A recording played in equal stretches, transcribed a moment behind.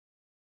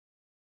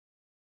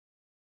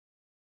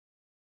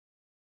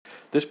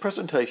This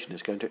presentation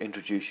is going to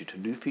introduce you to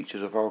new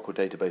features of Oracle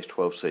Database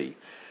 12c,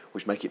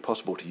 which make it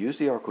possible to use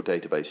the Oracle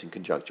database in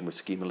conjunction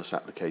with schemaless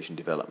application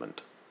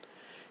development.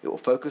 It will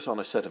focus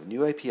on a set of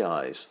new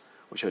APIs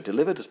which are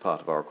delivered as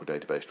part of Oracle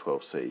Database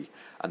 12c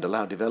and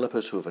allow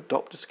developers who have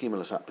adopted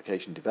schemaless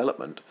application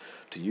development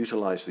to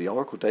utilize the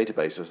Oracle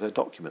database as their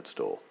document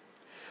store.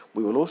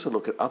 We will also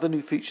look at other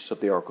new features of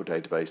the Oracle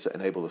database that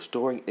enable the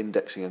storing,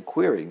 indexing and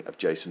querying of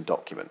JSON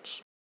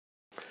documents.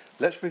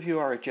 Let's review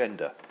our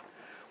agenda.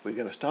 We're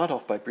going to start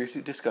off by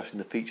briefly discussing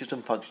the features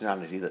and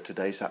functionality that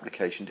today's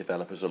application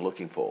developers are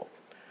looking for.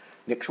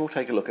 Next, we'll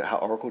take a look at how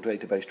Oracle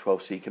Database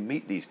 12c can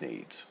meet these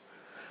needs.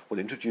 We'll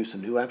introduce a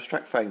new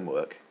abstract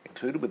framework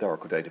included with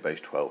Oracle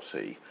Database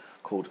 12c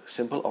called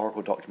Simple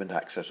Oracle Document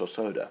Access, or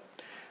SODA,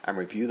 and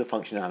review the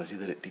functionality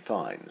that it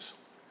defines.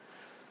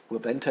 We'll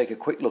then take a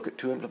quick look at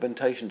two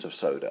implementations of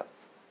SODA.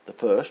 The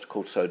first,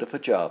 called SODA for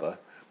Java,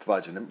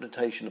 provides an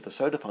implementation of the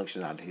SODA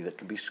functionality that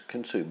can be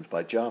consumed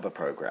by Java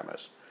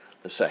programmers.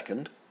 The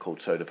second, called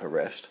SODA for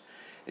REST,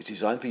 is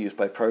designed for use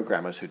by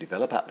programmers who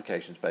develop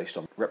applications based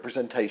on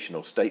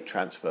representational state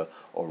transfer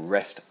or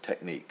REST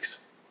techniques.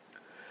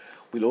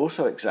 We'll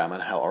also examine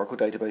how Oracle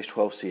Database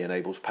 12c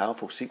enables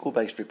powerful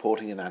SQL-based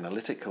reporting and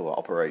analytical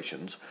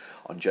operations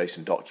on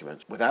JSON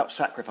documents without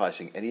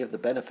sacrificing any of the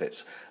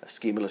benefits of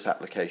schemaless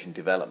application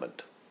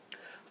development.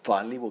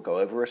 Finally, we'll go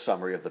over a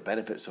summary of the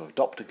benefits of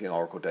adopting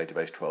Oracle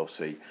Database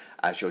 12c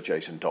as your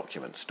JSON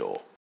document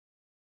store.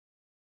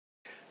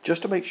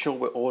 Just to make sure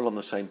we're all on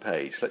the same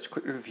page, let's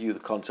quickly review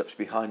the concepts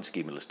behind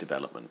schemaless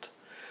development.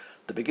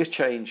 The biggest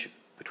change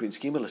between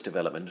schemaless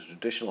development and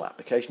traditional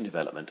application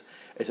development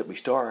is that we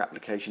store our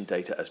application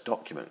data as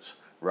documents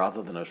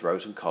rather than as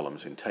rows and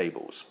columns in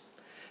tables.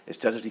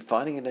 Instead of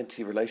defining an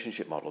entity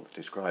relationship model that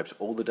describes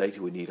all the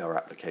data we need our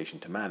application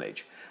to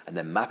manage and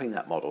then mapping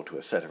that model to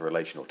a set of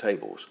relational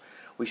tables,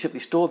 we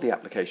simply store the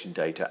application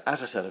data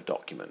as a set of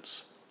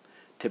documents.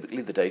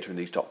 Typically, the data in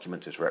these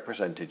documents is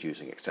represented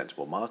using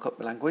extensible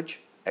markup language,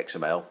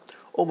 XML,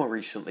 or more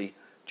recently,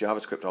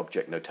 JavaScript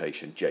Object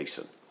Notation,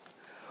 JSON.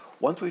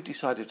 Once we've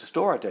decided to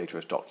store our data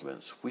as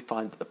documents, we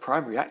find that the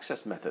primary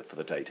access method for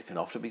the data can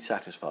often be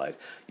satisfied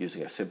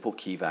using a simple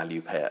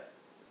key-value pair.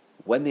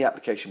 When the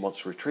application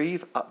wants to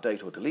retrieve,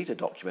 update, or delete a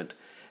document,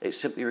 it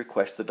simply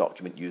requests the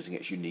document using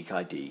its unique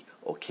ID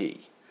or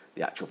key.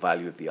 The actual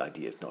value of the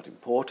ID is not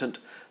important,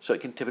 so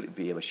it can typically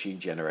be a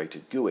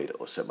machine-generated GUID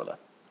or similar.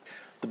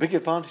 The big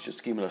advantage of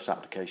schemaless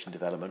application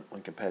development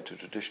when compared to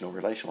traditional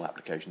relational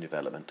application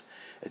development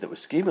is that with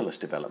schemaless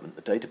development,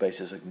 the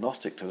database is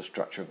agnostic to the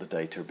structure of the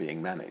data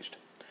being managed.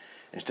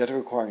 Instead of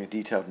requiring a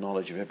detailed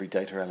knowledge of every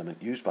data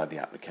element used by the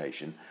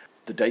application,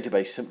 the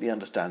database simply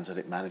understands that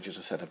it manages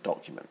a set of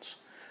documents.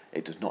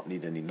 It does not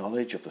need any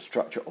knowledge of the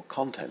structure or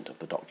content of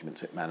the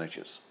documents it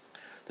manages.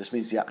 This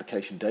means the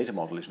application data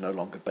model is no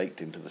longer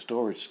baked into the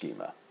storage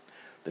schema.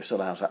 This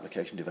allows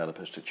application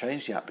developers to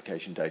change the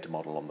application data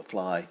model on the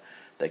fly.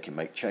 They can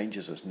make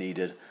changes as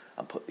needed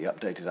and put the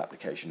updated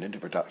application into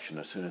production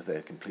as soon as they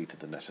have completed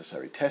the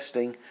necessary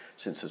testing,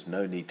 since there's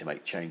no need to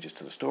make changes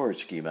to the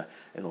storage schema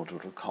in order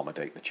to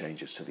accommodate the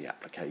changes to the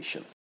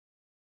application.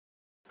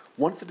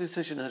 Once the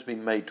decision has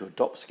been made to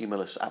adopt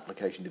schemaless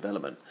application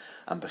development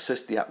and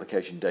persist the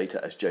application data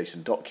as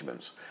JSON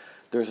documents,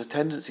 there is a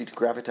tendency to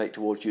gravitate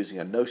towards using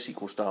a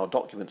NoSQL style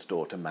document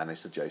store to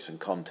manage the JSON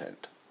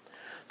content.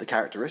 The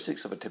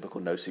characteristics of a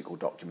typical NoSQL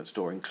document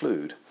store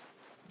include: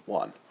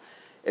 1.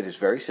 It is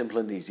very simple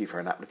and easy for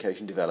an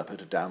application developer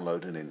to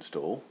download and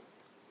install.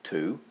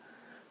 2.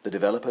 The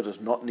developer does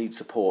not need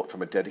support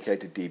from a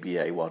dedicated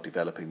DBA while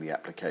developing the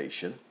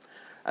application.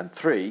 And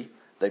 3.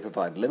 They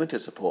provide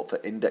limited support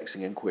for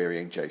indexing and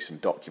querying JSON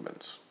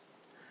documents.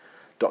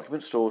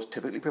 Document stores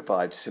typically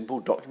provide simple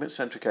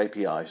document-centric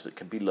APIs that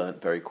can be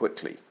learnt very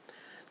quickly.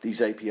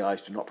 These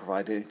APIs do not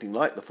provide anything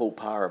like the full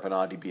power of an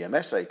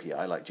RDBMS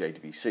API like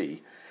JDBC,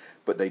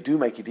 but they do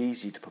make it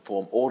easy to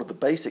perform all of the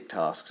basic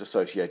tasks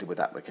associated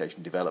with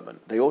application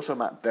development. They also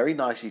map very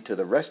nicely to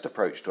the REST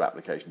approach to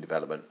application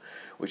development,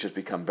 which has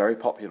become very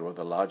popular with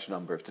a large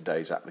number of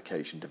today's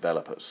application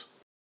developers.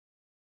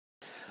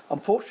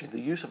 Unfortunately,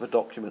 the use of a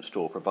document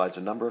store provides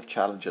a number of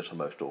challenges for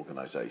most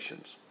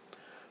organizations.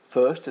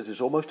 First, it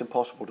is almost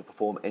impossible to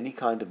perform any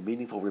kind of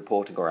meaningful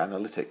reporting or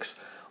analytics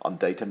on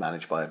data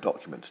managed by a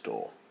document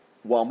store.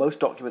 While most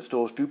document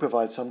stores do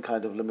provide some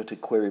kind of limited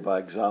query by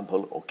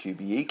example or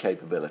QBE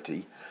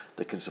capability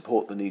that can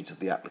support the needs of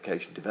the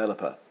application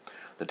developer,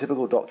 the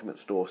typical document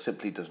store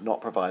simply does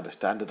not provide a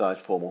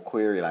standardized formal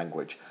query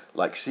language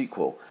like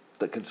SQL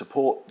that can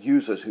support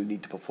users who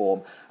need to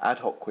perform ad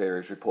hoc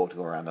queries, reporting,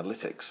 or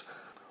analytics.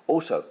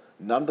 Also,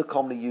 none of the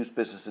commonly used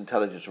business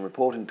intelligence and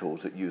reporting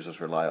tools that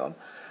users rely on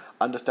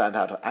understand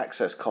how to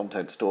access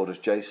content stored as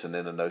JSON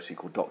in a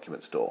NoSQL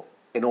document store.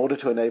 In order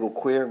to enable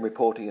querying,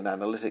 reporting, and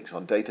analytics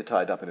on data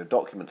tied up in a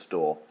document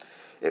store,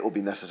 it will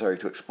be necessary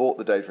to export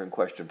the data in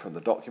question from the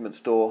document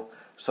store,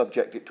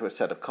 subject it to a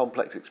set of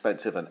complex,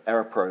 expensive, and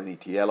error-prone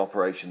ETL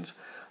operations,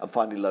 and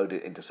finally load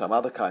it into some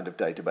other kind of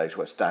database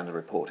where standard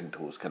reporting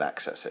tools can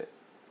access it.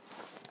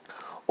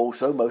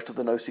 Also, most of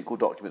the NoSQL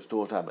document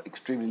stores have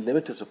extremely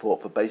limited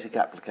support for basic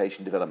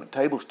application development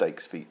table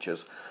stakes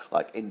features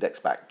like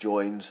index-backed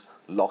joins,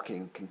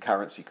 locking,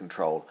 concurrency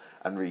control,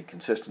 and read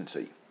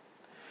consistency.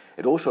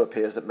 It also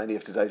appears that many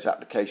of today's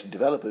application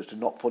developers do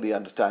not fully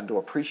understand or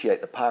appreciate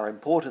the power and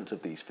importance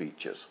of these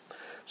features,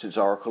 since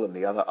Oracle and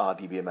the other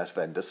RDBMS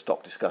vendors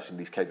stopped discussing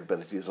these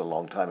capabilities a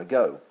long time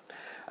ago,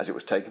 as it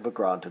was taken for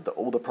granted that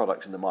all the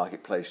products in the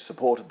marketplace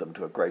supported them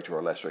to a greater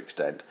or lesser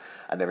extent,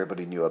 and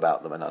everybody knew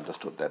about them and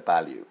understood their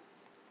value.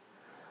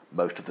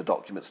 Most of the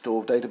document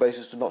store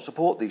databases do not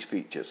support these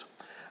features,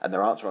 and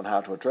their answer on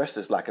how to address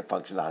this lack of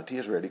functionality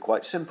is really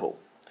quite simple.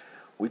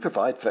 We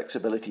provide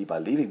flexibility by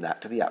leaving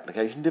that to the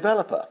application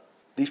developer.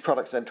 These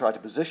products then try to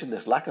position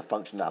this lack of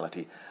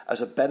functionality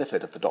as a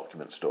benefit of the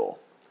document store.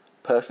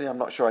 Personally, I'm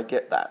not sure I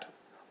get that.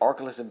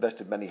 Oracle has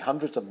invested many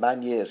hundreds of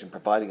man-years in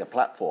providing a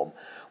platform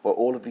where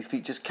all of these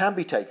features can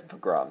be taken for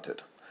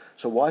granted.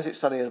 So why is it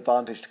suddenly an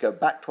advantage to go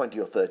back 20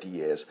 or 30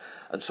 years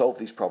and solve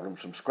these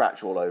problems from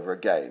scratch all over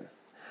again?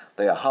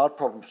 They are hard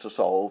problems to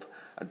solve,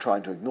 and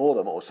trying to ignore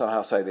them or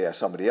somehow say they are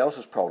somebody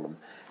else's problem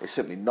is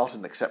simply not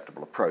an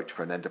acceptable approach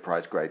for an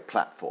enterprise-grade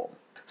platform.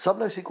 Some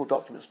NoSQL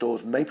document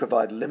stores may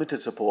provide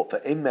limited support for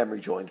in-memory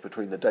joins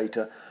between the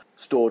data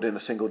stored in a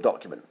single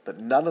document, but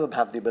none of them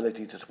have the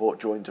ability to support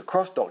joins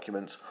across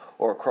documents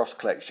or across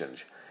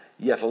collections,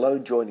 yet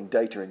alone joining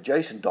data in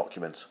JSON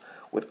documents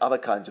with other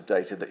kinds of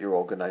data that your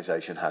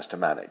organization has to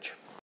manage.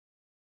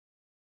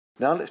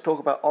 Now let's talk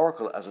about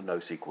Oracle as a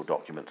NoSQL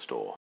document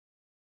store.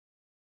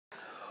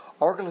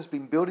 Oracle has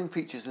been building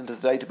features into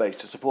the database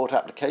to support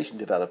application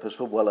developers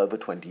for well over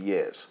 20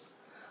 years.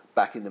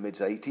 Back in the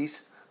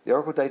mid-80s, the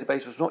Oracle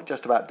database was not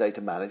just about data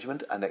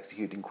management and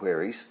executing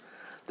queries.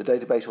 The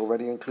database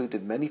already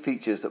included many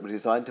features that were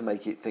designed to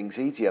make things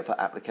easier for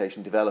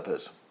application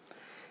developers.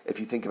 If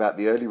you think about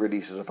the early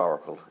releases of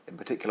Oracle, in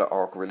particular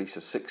Oracle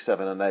releases 6,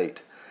 7, and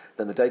 8,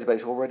 then the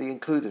database already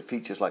included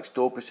features like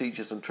stored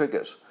procedures and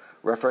triggers,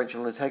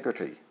 referential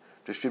integrity,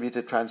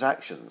 distributed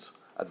transactions,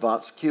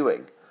 advanced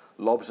queuing,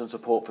 lobs and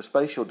support for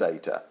spatial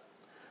data.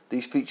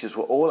 These features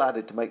were all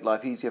added to make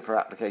life easier for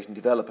application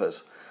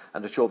developers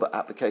and ensure that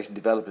application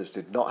developers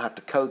did not have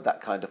to code that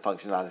kind of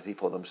functionality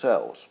for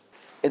themselves.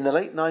 In the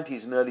late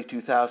 90s and early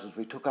 2000s,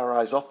 we took our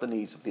eyes off the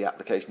needs of the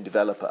application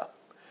developer.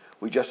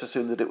 We just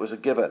assumed that it was a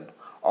given.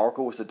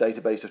 Oracle was the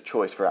database of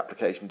choice for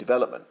application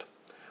development.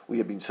 We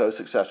had been so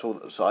successful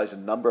that the size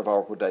and number of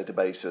Oracle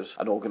databases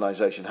an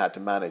organization had to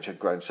manage had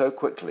grown so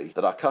quickly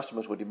that our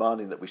customers were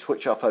demanding that we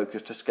switch our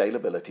focus to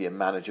scalability and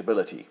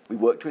manageability. We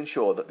worked to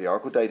ensure that the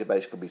Oracle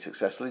database could be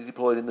successfully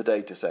deployed in the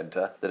data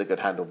center, that it could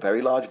handle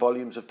very large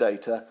volumes of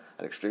data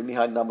and extremely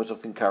high numbers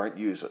of concurrent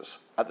users.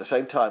 At the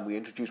same time, we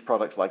introduced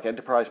products like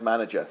Enterprise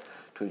Manager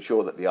to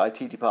ensure that the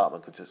IT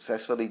department could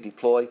successfully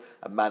deploy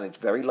and manage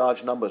very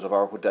large numbers of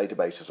Oracle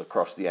databases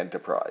across the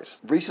enterprise.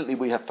 Recently,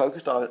 we have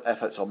focused our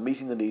efforts on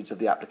meeting the needs of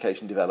the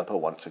application developer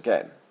once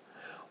again.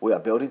 We are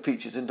building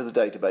features into the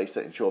database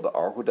that ensure that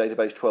Oracle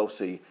Database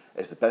 12c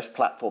is the best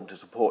platform to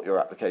support your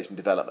application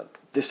development.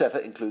 This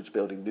effort includes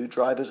building new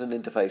drivers and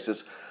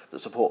interfaces that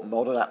support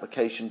modern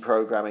application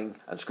programming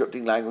and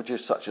scripting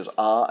languages such as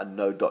R and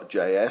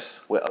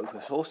Node.js. We're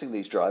open sourcing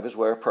these drivers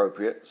where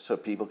appropriate so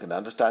people can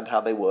understand how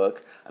they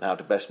work and how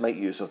to best make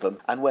use of them,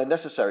 and where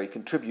necessary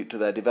contribute to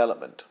their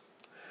development.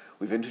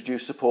 We've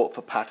introduced support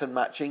for pattern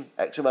matching,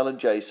 XML and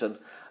JSON,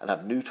 and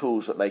have new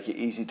tools that make it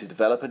easy to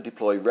develop and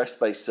deploy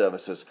REST-based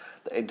services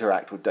that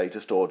interact with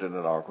data stored in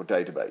an Oracle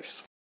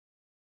database.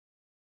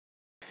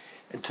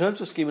 In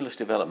terms of schemaless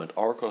development,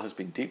 Oracle has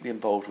been deeply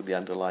involved with the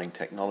underlying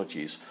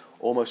technologies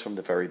almost from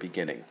the very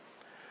beginning.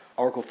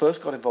 Oracle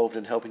first got involved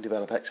in helping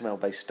develop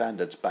XML-based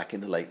standards back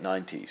in the late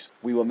 90s.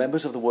 We were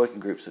members of the working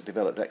groups that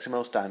developed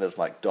XML standards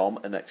like DOM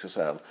and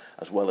XSL,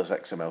 as well as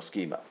XML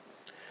schema.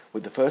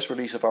 With the first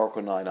release of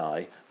Oracle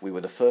 9i, we were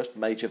the first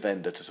major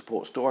vendor to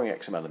support storing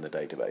XML in the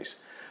database,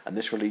 and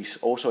this release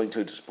also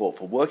included support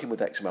for working with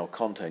XML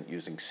content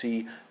using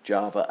C,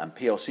 Java, and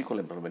PL SQL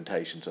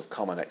implementations of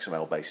common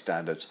XML-based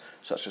standards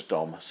such as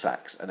DOM,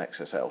 SAX, and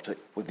XSL.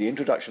 With the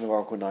introduction of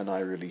Oracle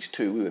 9i Release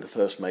 2, we were the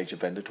first major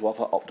vendor to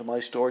offer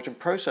optimized storage and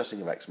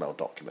processing of XML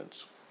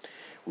documents.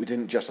 We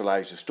didn't just allow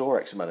you to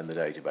store XML in the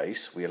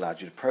database, we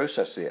allowed you to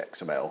process the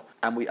XML,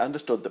 and we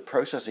understood that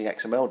processing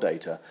XML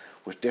data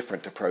was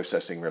different to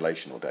processing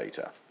relational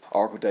data.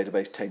 Oracle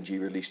Database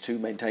 10G Release 2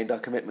 maintained our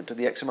commitment to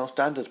the XML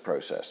standards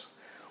process.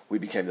 We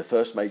became the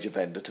first major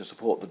vendor to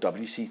support the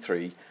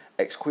WC3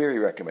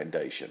 XQuery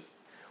recommendation.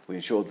 We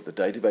ensured that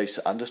the database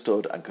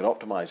understood and could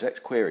optimize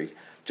XQuery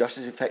just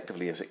as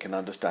effectively as it can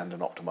understand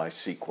and optimize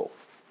SQL.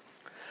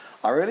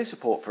 Our early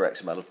support for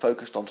XML had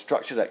focused on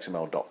structured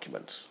XML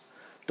documents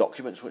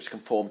which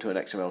conform to an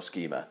XML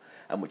schema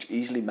and which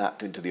easily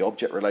mapped into the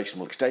object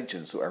relational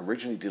extensions that were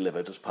originally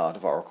delivered as part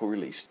of Oracle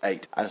Release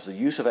 8. As the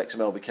use of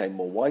XML became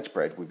more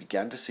widespread, we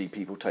began to see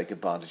people take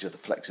advantage of the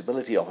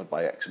flexibility offered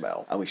by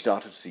XML, and we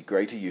started to see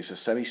greater use of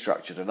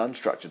semi-structured and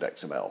unstructured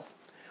XML.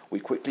 We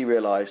quickly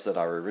realized that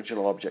our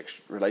original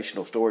object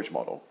relational storage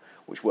model,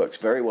 which works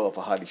very well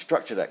for highly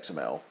structured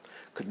XML,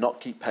 could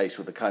not keep pace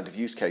with the kind of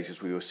use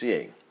cases we were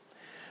seeing.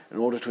 In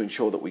order to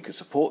ensure that we could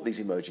support these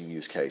emerging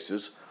use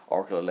cases,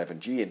 Oracle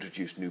 11g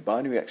introduced new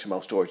binary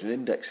XML storage and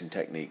indexing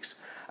techniques,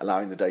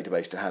 allowing the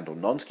database to handle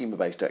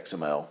non-schema-based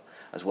XML,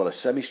 as well as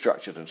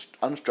semi-structured and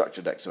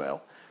unstructured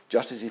XML,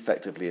 just as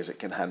effectively as it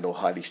can handle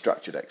highly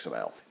structured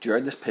XML.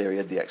 During this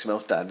period, the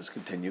XML standards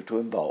continued to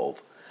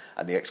evolve,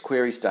 and the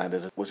XQuery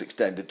standard was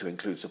extended to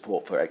include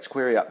support for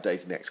XQuery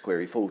Update and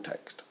XQuery Full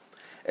Text.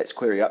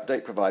 XQuery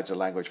Update provides a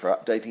language for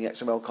updating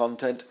XML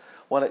content,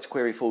 while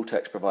XQuery Full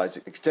Text provides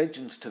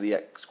extensions to the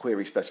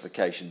XQuery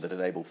specification that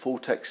enable full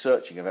text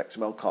searching of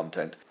XML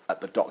content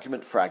at the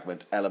document,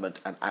 fragment, element,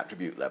 and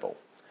attribute level.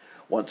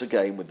 Once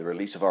again, with the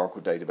release of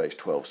Oracle Database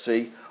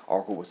 12c,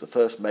 Oracle was the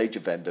first major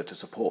vendor to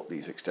support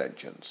these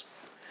extensions.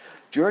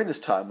 During this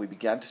time, we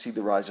began to see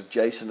the rise of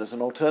JSON as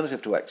an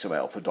alternative to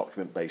XML for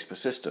document-based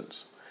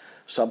persistence.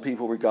 Some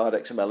people regard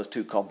XML as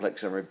too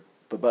complex and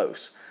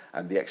verbose,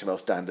 and the XML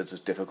standards as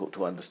difficult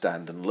to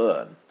understand and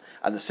learn.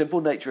 And the simple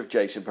nature of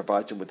JSON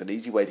provides them with an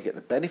easy way to get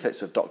the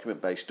benefits of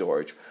document-based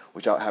storage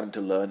without having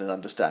to learn and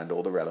understand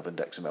all the relevant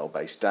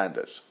XML-based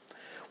standards.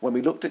 When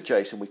we looked at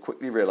JSON, we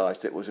quickly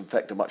realized it was in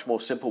fact a much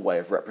more simple way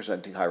of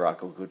representing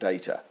hierarchical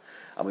data.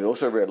 And we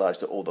also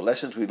realized that all the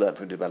lessons we learned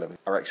from developing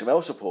our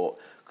XML support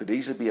could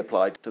easily be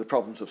applied to the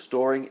problems of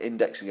storing,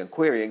 indexing, and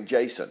querying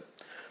JSON.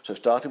 So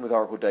starting with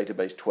Oracle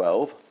Database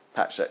 12,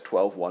 patch set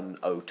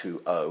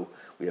 12.1020,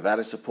 we have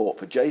added support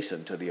for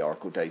JSON to the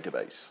Oracle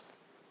database.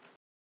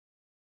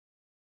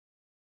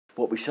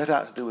 What we set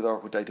out to do with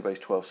Oracle Database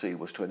 12c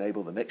was to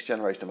enable the next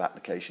generation of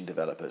application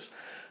developers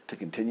to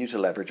continue to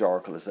leverage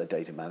Oracle as their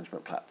data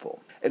management platform.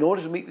 In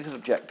order to meet this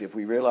objective,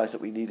 we realized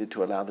that we needed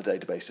to allow the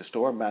database to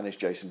store and manage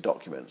JSON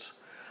documents,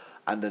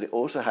 and that it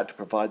also had to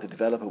provide the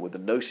developer with the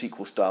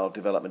NoSQL style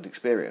development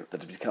experience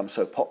that has become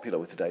so popular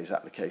with today's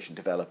application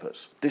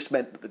developers. This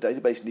meant that the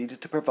database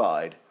needed to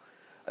provide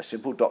a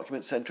simple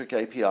document-centric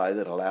API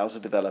that allows a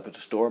developer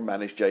to store and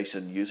manage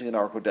JSON using an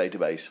Oracle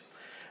database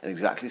in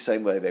exactly the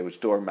same way they would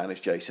store and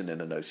manage JSON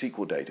in a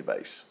NoSQL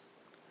database.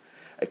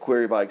 A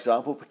query by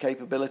example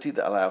capability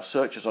that allows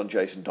searches on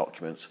JSON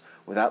documents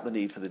without the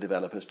need for the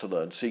developers to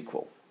learn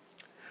SQL.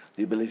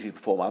 The ability to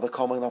perform other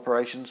common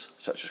operations,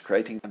 such as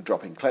creating and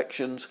dropping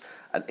collections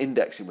and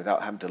indexing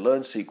without having to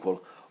learn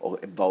SQL or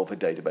involve a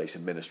database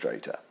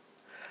administrator.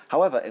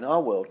 However, in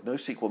our world,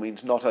 NoSQL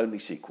means not only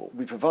SQL.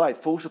 We provide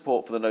full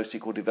support for the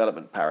NoSQL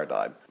development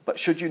paradigm, but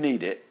should you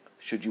need it,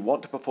 should you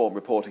want to perform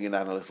reporting and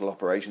analytical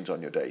operations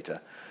on your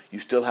data, you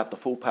still have the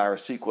full power of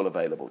SQL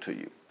available to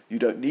you. You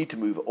don't need to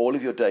move all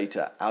of your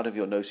data out of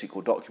your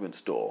NoSQL document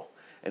store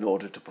in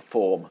order to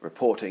perform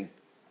reporting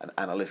and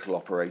analytical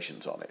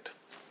operations on it.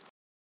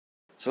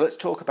 So let's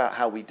talk about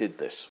how we did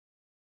this.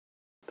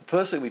 The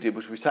first thing we did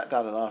was we sat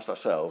down and asked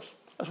ourselves,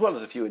 as well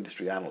as a few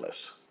industry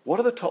analysts, what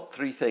are the top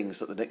 3 things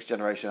that the next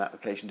generation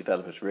application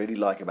developers really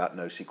like about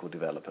NoSQL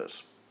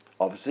developers?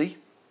 Obviously,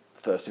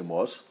 the first thing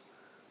was,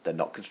 they're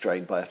not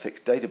constrained by a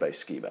fixed database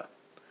schema.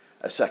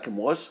 A second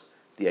was,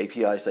 the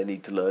APIs they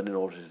need to learn in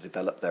order to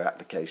develop their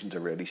applications are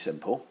really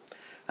simple.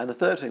 And the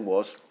third thing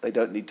was, they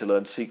don't need to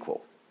learn SQL.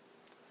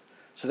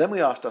 So then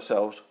we asked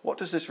ourselves, what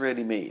does this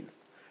really mean?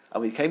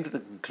 And we came to the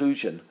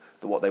conclusion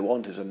that what they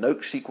want is a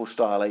NoSQL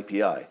style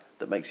API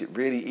that makes it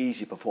really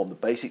easy to perform the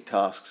basic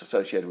tasks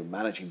associated with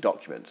managing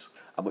documents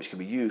and which can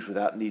be used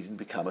without needing to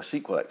become a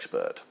SQL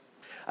expert.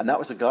 And that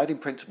was the guiding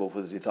principle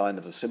for the design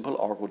of the Simple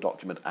Oracle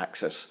Document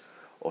Access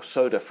or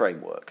SODA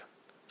framework.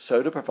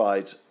 SODA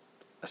provides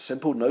a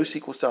simple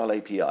NoSQL style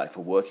API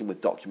for working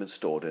with documents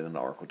stored in an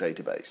Oracle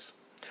database.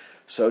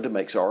 SODA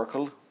makes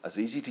Oracle as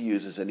easy to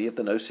use as any of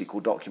the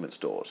NoSQL document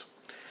stores.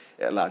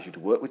 It allows you to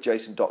work with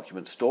JSON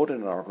documents stored in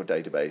an Oracle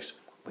database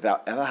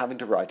without ever having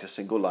to write a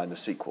single line of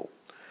SQL.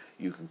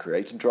 You can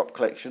create and drop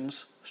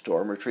collections,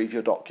 store and retrieve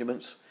your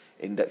documents,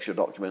 index your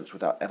documents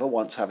without ever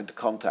once having to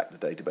contact the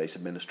database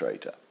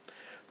administrator.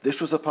 This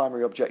was the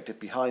primary objective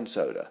behind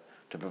SODA,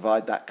 to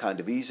provide that kind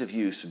of ease of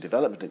use and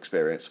development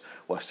experience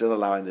while still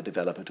allowing the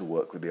developer to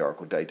work with the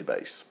Oracle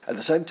database. At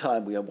the same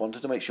time, we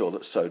wanted to make sure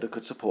that SODA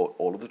could support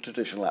all of the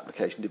traditional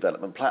application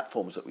development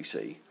platforms that we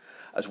see,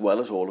 as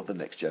well as all of the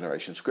next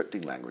generation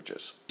scripting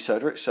languages.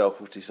 SODA itself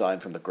was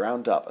designed from the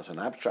ground up as an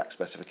abstract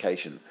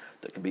specification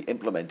that can be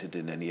implemented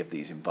in any of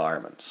these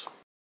environments.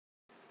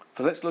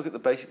 So let's look at the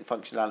basic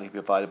functionality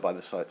provided by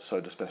the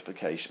SODA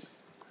specification.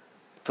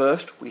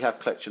 First, we have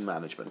collection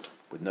management.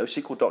 With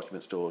NoSQL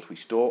document stores, we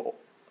store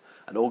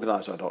and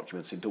organize our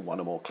documents into one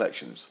or more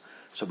collections,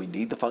 so we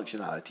need the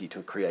functionality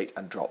to create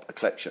and drop a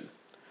collection.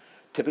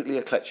 Typically,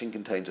 a collection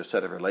contains a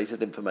set of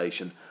related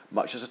information,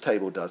 much as a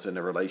table does in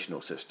a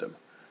relational system.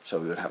 So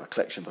we would have a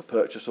collection for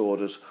purchase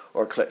orders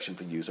or a collection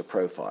for user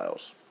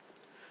profiles.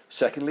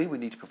 Secondly, we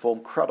need to perform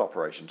CRUD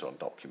operations on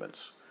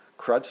documents.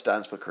 CRUD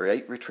stands for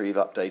Create, Retrieve,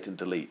 Update and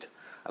Delete,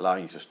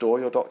 allowing you to store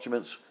your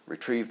documents,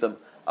 retrieve them,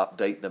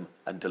 update them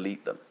and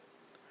delete them.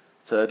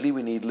 Thirdly,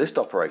 we need list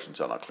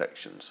operations on our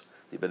collections.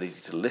 the ability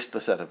to list the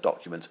set of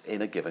documents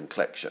in a given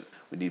collection.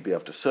 We need to be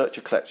able to search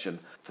a collection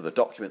for the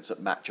documents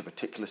that match a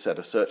particular set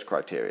of search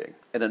criteria.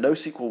 In a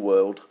NoSQL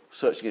world,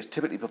 searching is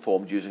typically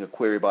performed using a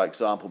query by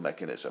example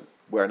mechanism,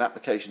 where an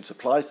application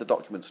supplies the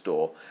document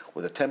store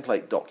with a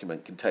template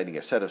document containing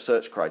a set of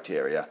search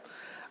criteria,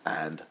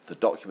 and the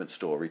document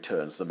store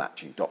returns the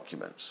matching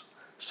documents.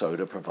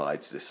 SODA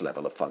provides this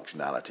level of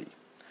functionality.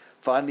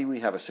 Finally, we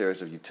have a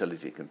series of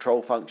utility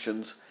control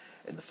functions.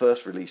 In the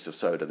first release of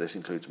SODA, this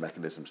includes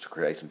mechanisms to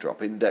create and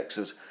drop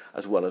indexes,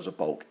 as well as a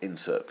bulk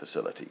insert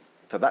facility.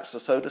 So that's the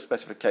SODA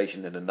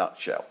specification in a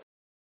nutshell.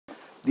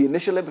 The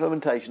initial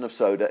implementation of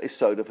SODA is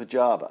SODA for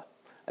Java,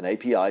 an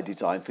API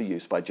designed for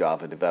use by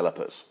Java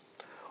developers.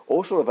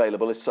 Also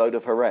available is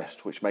SODA for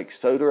REST, which makes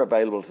SODA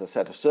available to a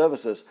set of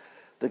services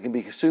that can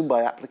be consumed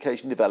by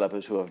application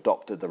developers who have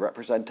adopted the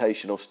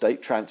representational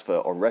state transfer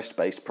or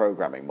REST-based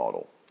programming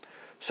model.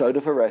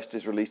 SODA for REST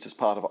is released as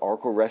part of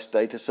Oracle REST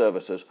Data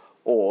Services,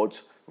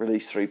 ORDS,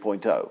 Release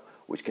 3.0,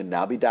 which can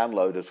now be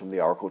downloaded from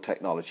the Oracle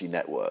Technology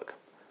Network.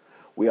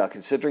 We are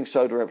considering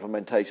SODA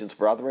implementations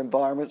for other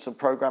environments and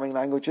programming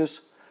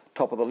languages.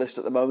 Top of the list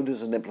at the moment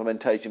is an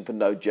implementation for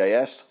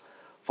Node.js,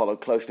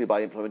 followed closely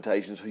by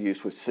implementations for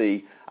use with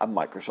C and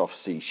Microsoft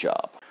C#.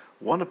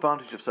 One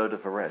advantage of SODA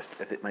for REST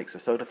is it makes the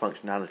SODA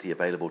functionality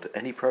available to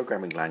any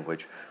programming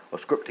language or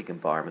scripting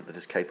environment that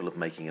is capable of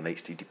making an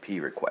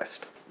HTTP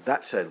request.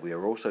 That said, we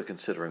are also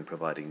considering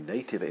providing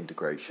native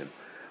integration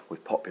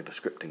with popular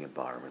scripting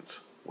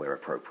environments where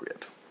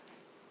appropriate.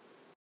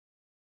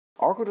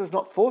 Oracle does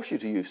not force you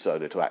to use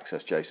SODA to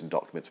access JSON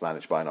documents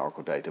managed by an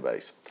Oracle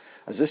database.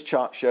 As this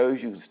chart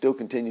shows, you can still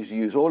continue to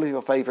use all of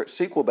your favorite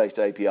SQL-based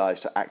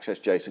APIs to access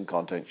JSON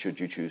content should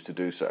you choose to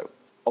do so.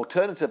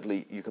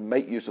 Alternatively, you can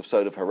make use of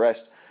SODA for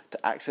REST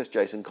to access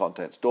JSON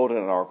content stored in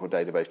an Oracle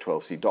Database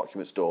 12c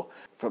document store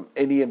from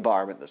any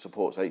environment that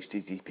supports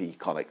HTTP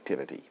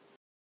connectivity.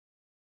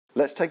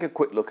 Let's take a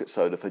quick look at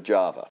SODA for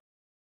Java.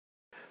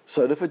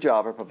 SODA for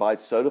Java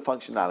provides SODA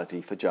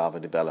functionality for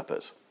Java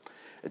developers.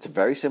 It's a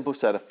very simple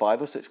set of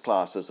 5 or 6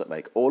 classes that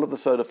make all of the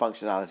SODA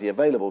functionality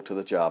available to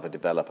the Java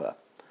developer.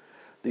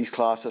 These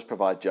classes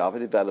provide Java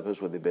developers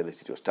with the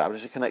ability to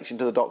establish a connection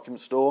to the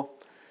document store,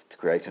 to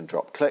create and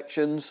drop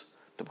collections,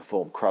 to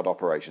perform CRUD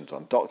operations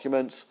on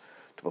documents,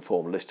 to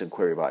perform list and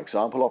query by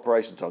example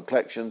operations on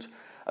collections,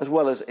 as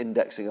well as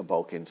indexing and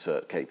bulk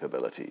insert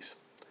capabilities.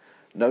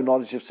 No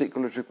knowledge of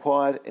SQL is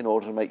required in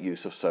order to make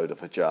use of SODA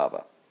for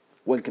Java.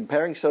 When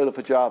comparing SODA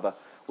for Java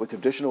with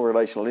traditional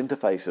relational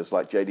interfaces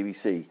like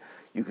JDBC,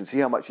 you can see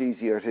how much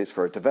easier it is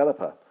for a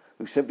developer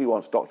who simply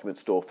wants document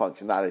store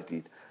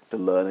functionality to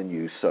learn and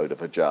use SODA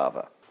for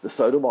Java. The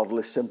SODA model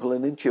is simple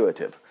and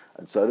intuitive,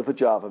 and SODA for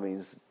Java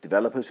means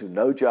developers who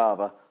know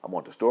Java and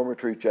want to store and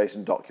retrieve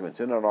JSON documents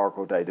in an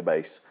Oracle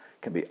database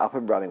can be up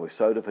and running with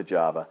SODA for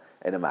Java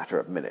in a matter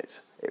of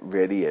minutes. It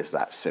really is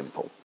that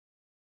simple.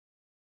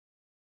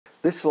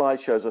 This slide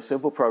shows a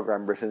simple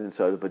program written in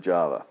SODA for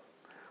Java.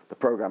 The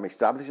program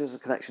establishes a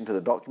connection to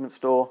the document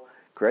store,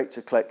 creates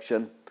a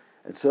collection,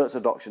 inserts a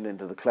document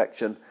into the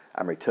collection,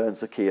 and returns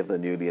the key of the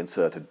newly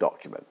inserted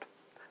document.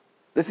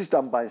 This is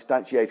done by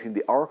instantiating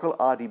the Oracle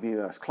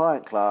RDBMS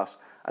client class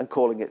and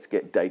calling its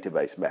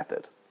getDatabase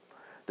method.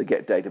 The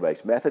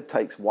getDatabase method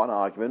takes one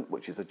argument,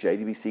 which is a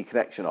JDBC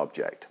connection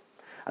object.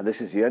 And this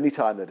is the only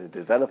time that a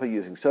developer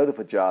using SODA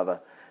for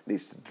Java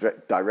needs to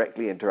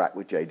directly interact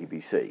with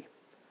JDBC.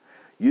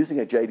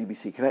 Using a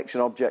JDBC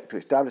connection object to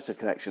establish a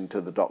connection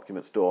to the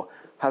document store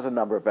has a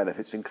number of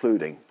benefits,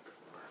 including: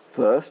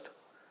 first,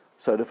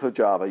 SODA for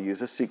Java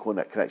uses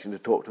SQLnet connection to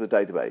talk to the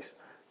database,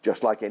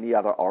 just like any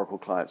other Oracle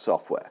client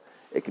software.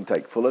 It can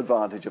take full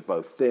advantage of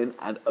both thin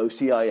and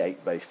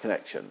OCI8-based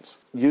connections.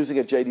 Using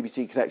a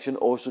JDBC connection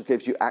also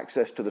gives you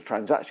access to the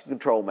transaction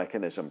control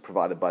mechanism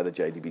provided by the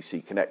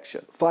JDBC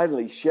connection.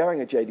 Finally,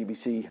 sharing a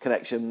JDBC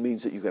connection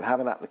means that you can have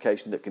an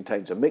application that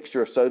contains a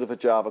mixture of SODA for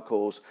Java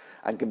calls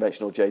and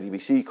conventional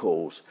JDBC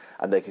calls,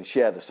 and they can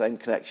share the same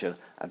connection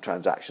and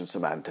transaction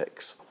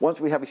semantics. Once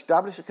we have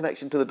established a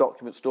connection to the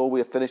document store, we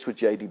are finished with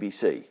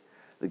JDBC.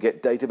 The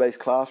getDatabase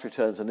class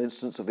returns an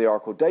instance of the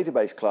Oracle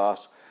Database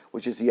class,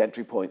 which is the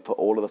entry point for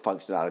all of the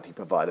functionality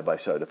provided by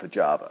SODA for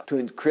Java.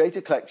 To create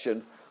a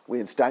collection, we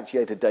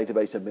instantiate a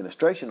database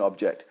administration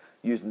object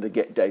using the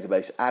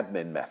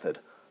getDatabaseAdmin method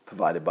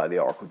provided by the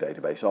Oracle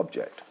Database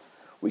object.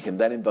 We can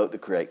then invoke the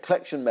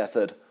createCollection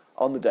method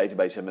on the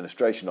database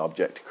administration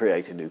object to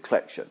create a new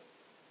collection.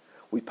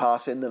 We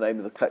pass in the name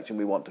of the collection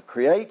we want to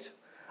create,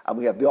 and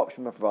we have the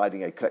option of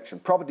providing a collection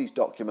properties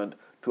document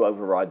to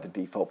override the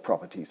default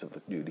properties of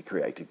the newly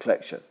created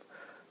collection.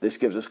 This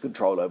gives us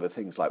control over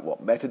things like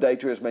what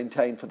metadata is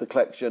maintained for the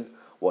collection,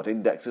 what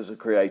indexes are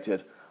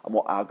created, and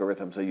what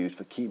algorithms are used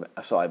for key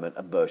assignment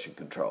and version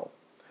control.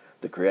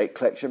 The create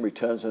collection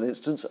returns an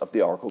instance of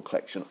the Oracle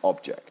collection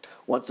object.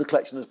 Once the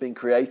collection has been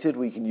created,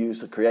 we can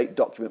use the create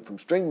document from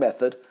string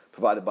method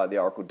provided by the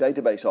Oracle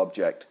database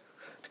object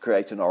to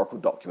create an Oracle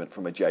document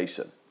from a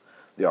JSON.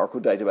 The Oracle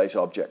database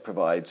object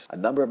provides a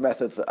number of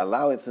methods that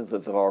allow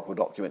instances of Oracle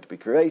document to be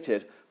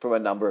created, from a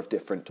number of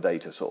different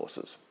data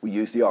sources. We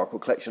use the Oracle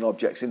Collection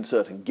Object's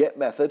insert and get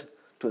method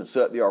to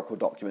insert the Oracle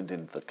document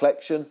into the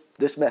collection.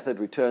 This method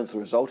returns the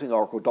resulting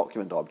Oracle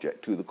document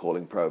object to the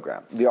calling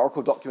program. The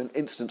Oracle document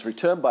instance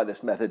returned by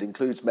this method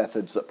includes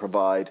methods that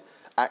provide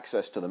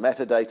access to the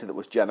metadata that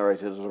was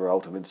generated as a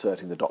result of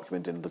inserting the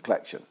document into the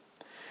collection.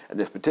 In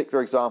this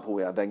particular example,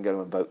 we are then going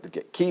to invoke the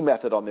getKey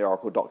method on the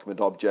Oracle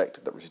document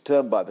object that was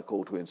returned by the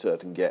call to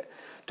insert and get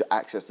to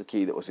access the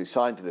key that was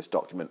assigned to this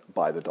document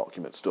by the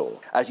document store.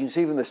 As you can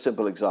see from this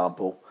simple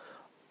example,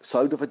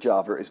 Soda for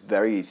Java is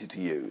very easy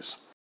to use.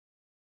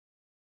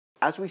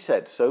 As we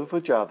said, Soda for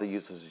Java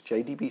uses a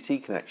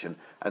JDBC connection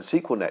and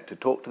SQLnet to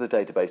talk to the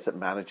database that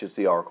manages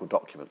the Oracle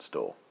document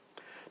store.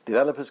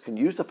 Developers can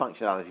use the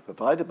functionality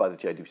provided by the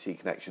JDBC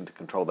connection to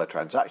control their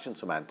transaction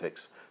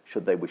semantics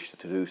should they wish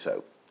to do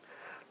so.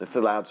 This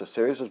allows a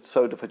series of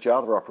Soda for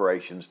Java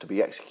operations to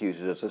be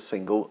executed as a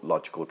single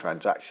logical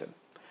transaction.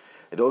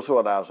 It also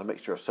allows a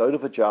mixture of Soda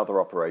for Java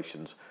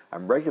operations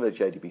and regular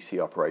JDBC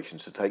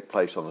operations to take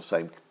place on the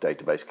same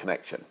database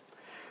connection,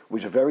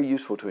 which is very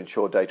useful to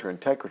ensure data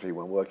integrity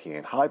when working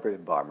in hybrid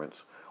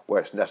environments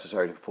where it's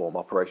necessary to perform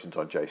operations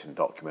on JSON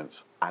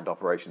documents and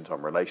operations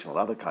on relational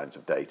and other kinds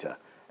of data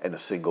in a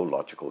single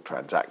logical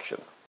transaction.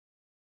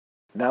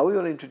 Now we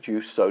will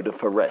introduce Soda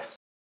for REST.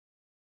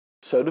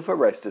 Soda for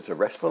REST is a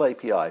RESTful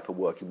API for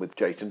working with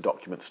JSON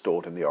documents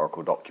stored in the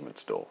Oracle Document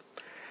Store.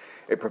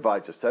 It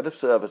provides a set of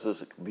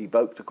services that can be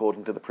evoked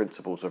according to the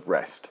principles of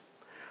REST.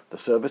 The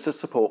services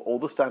support all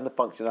the standard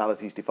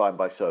functionalities defined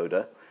by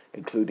Soda,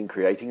 including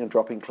creating and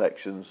dropping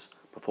collections,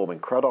 performing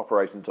CRUD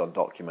operations on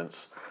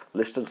documents,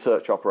 list and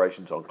search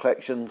operations on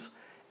collections,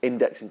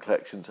 indexing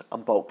collections,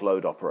 and bulk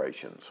load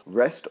operations.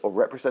 REST, or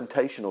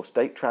representational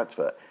state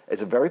transfer,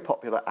 is a very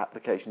popular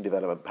application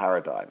development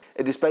paradigm.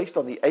 It is based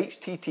on the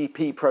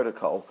HTTP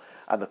protocol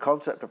and the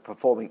concept of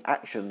performing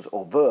actions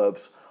or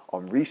verbs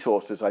on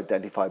resources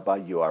identified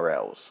by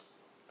URLs.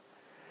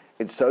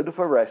 In Soda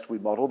for REST, we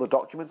model the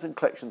documents and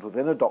collections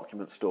within a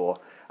document store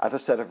as a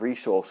set of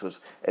resources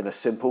in a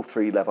simple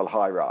three-level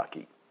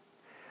hierarchy.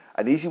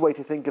 An easy way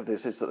to think of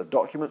this is that the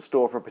document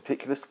store for a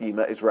particular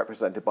schema is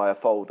represented by a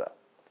folder.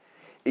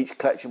 Each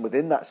collection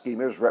within that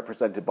schema is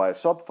represented by a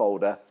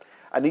subfolder,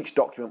 and each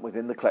document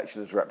within the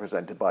collection is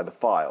represented by the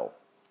file.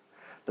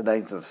 The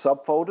names of the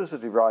subfolders are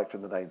derived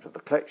from the names of the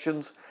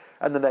collections,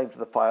 and the names of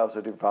the files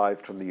are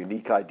derived from the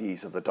unique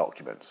IDs of the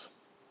documents.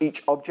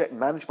 Each object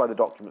managed by the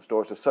document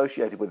store is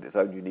associated with its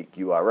own unique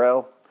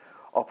URL.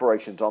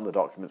 Operations on the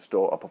document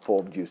store are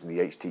performed using the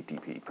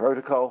HTTP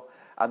protocol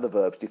and the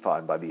verbs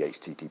defined by the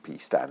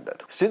HTTP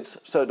standard. Since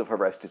Soda for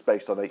REST is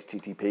based on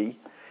HTTP,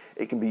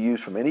 it can be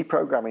used from any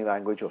programming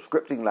language or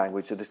scripting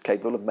language that is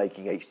capable of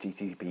making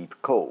HTTP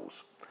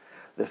calls.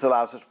 This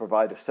allows us to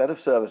provide a set of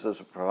services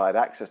that provide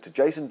access to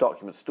JSON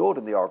documents stored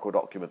in the Oracle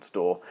Document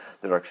Store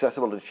that are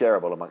accessible and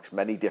shareable amongst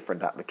many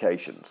different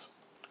applications.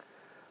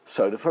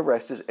 Soda for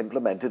REST is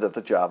implemented as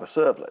a Java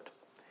servlet.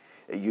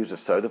 It uses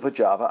Soda for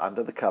Java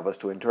under the covers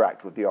to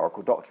interact with the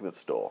Oracle Document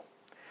Store.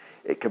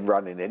 It can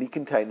run in any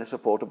container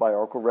supported by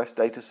Oracle REST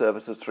Data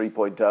Services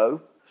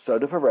 3.0.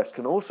 Soda for REST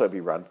can also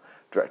be run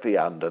directly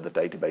under the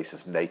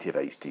database's native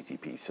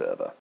HTTP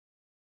server.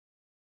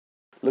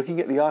 Looking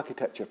at the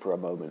architecture for a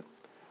moment,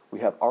 we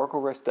have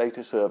Oracle REST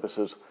Data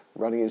Services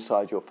running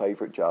inside your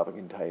favorite Java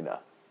container.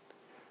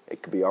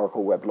 It could be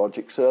Oracle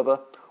WebLogic Server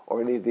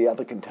or any of the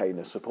other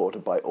containers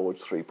supported by ORG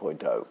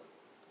 3.0.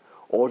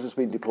 ORG has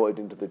been deployed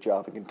into the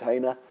Java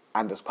container,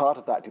 and as part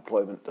of that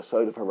deployment, the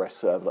Soda for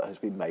REST servlet has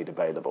been made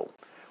available.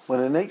 When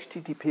an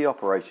HTTP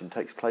operation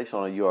takes place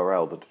on a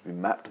URL that has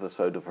been mapped to the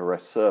Soda for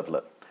REST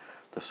servlet,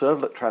 the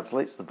servlet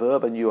translates the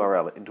verb and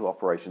URL into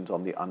operations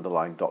on the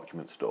underlying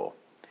document store.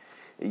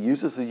 It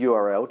uses the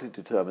URL to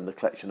determine the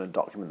collection and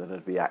document that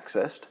is to be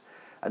accessed,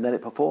 and then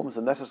it performs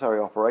the necessary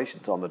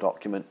operations on the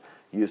document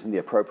using the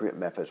appropriate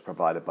methods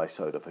provided by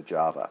Soda for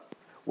Java.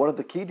 One of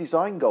the key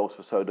design goals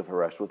for Soda for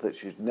REST was that it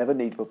should never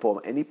need to perform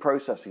any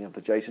processing of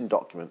the JSON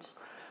documents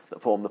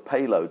that form the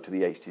payload to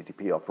the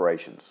HTTP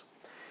operations.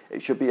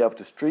 It should be able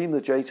to stream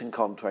the JSON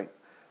content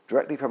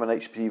directly from an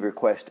HTTP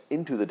request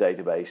into the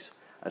database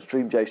and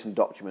stream JSON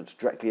documents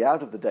directly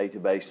out of the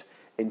database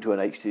into an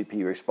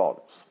HTTP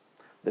response.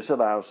 This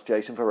allows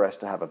JSON for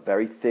REST to have a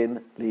very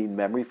thin, lean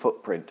memory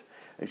footprint,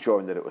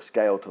 ensuring that it will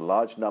scale to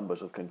large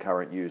numbers of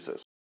concurrent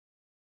users.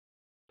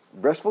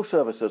 RESTful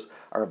services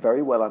are a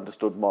very well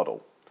understood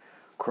model.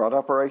 CRUD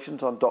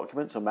operations on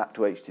documents are mapped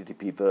to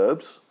HTTP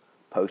verbs,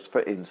 post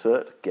for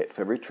insert, get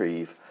for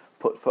retrieve,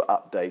 put for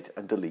update,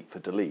 and delete for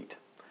delete.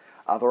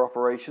 Other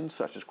operations,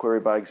 such as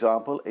query by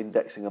example,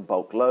 indexing, and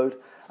bulk load,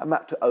 are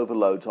mapped to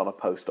overloads on a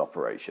post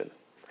operation.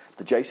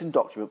 The JSON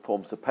document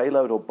forms the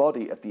payload or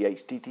body of the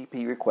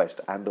HTTP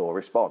request and/or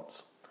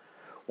response.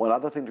 One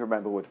other thing to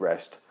remember with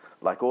REST,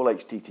 like all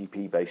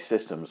HTTP-based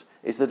systems,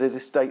 is that it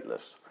is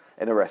stateless.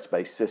 In a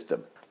REST-based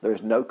system, there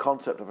is no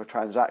concept of a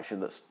transaction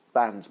that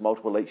spans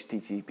multiple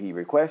HTTP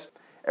requests.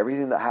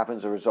 Everything that happens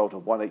as a result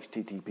of one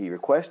HTTP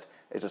request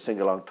is a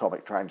single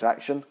atomic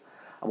transaction,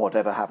 and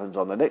whatever happens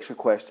on the next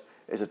request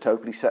is a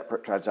totally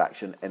separate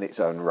transaction in its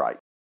own right.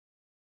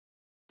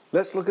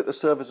 Let's look at the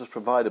services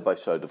provided by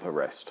Soda for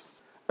REST.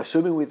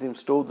 Assuming we've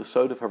installed the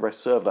Soda for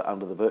REST servlet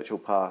under the virtual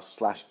path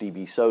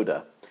 /db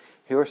soda,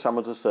 here are some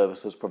of the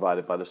services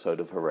provided by the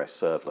Soda for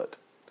REST servlet.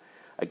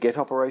 A get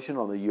operation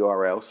on the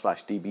URL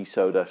 /db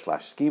soda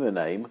 /schema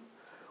name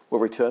will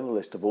return a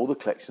list of all the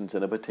collections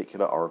in a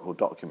particular Oracle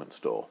document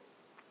store.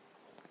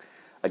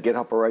 A get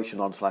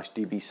operation on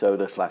 /db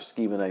soda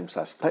 /schema name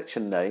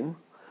 /collection name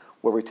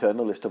will return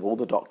a list of all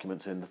the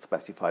documents in the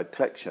specified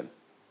collection.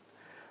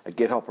 A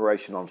get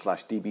operation on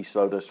 /db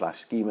soda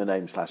 /schema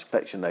name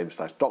 /collection name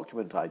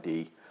 /document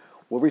ID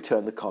will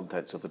return the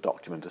contents of the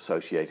document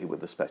associated with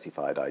the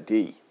specified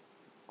ID.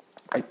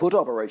 A put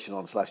operation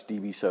on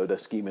 /db soda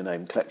schema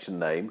name collection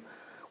name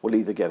will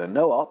either get a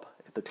no-op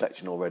if the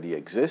collection already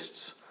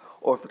exists,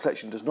 or if the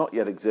collection does not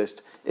yet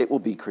exist, it will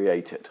be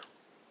created.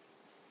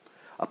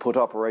 A put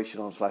operation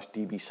on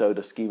 /db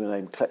soda schema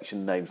name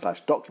collection name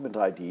 /document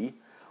ID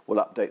will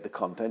update the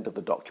content of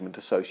the document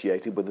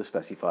associated with the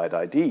specified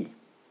ID.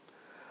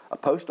 A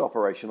post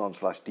operation on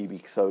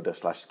 /db soda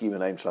schema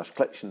name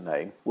collection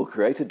name will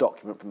create a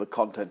document from the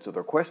contents of the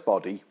request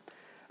body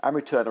and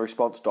return a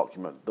response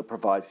document that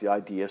provides the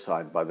ID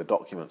assigned by the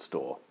document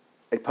store.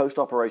 A post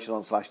operation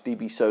on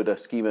 /db soda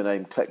schema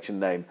name collection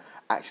name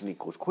action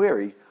equals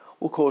query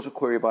will cause a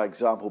query by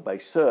example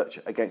based search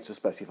against a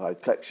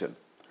specified collection.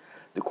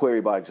 The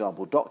query by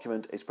example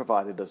document is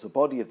provided as the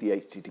body of the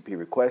HTTP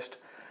request,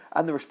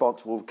 and the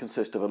response will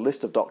consist of a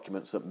list of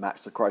documents that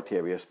match the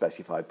criteria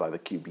specified by the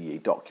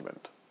QBE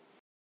document.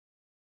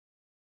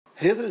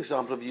 Here's an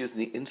example of using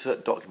the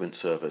insert document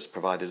service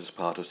provided as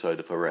part of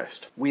Soda for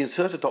REST. We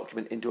insert a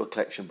document into a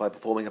collection by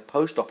performing a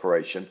post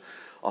operation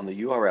on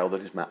the URL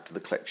that is mapped to the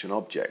collection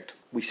object.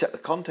 We set the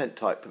content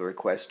type for the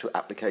request to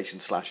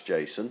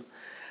application/JSON,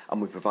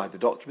 and we provide the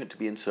document to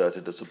be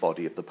inserted as the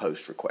body of the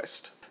post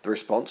request. The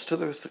response to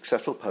the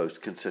successful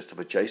post consists of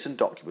a JSON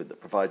document that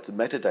provides the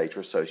metadata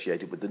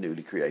associated with the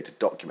newly created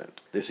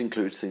document. This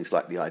includes things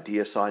like the ID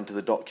assigned to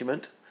the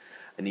document,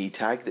 an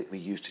e-tag that can be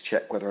used to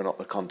check whether or not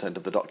the content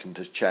of the document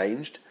has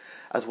changed,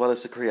 as well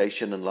as the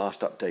creation and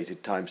last updated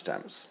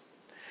timestamps.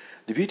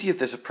 The beauty of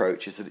this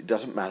approach is that it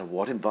doesn't matter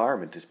what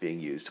environment is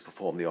being used to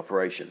perform the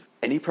operation.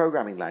 Any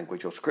programming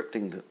language or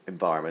scripting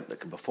environment that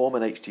can perform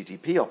an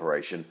HTTP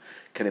operation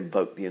can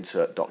invoke the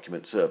insert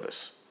document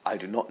service. I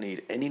do not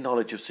need any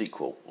knowledge of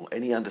SQL or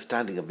any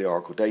understanding of the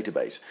Oracle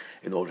database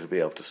in order to be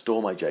able to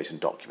store my JSON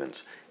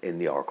documents in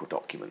the Oracle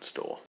document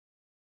store.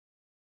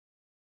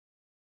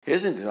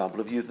 Here's an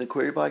example of using the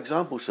query by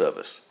example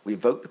service. We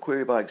invoke the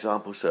query by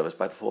example service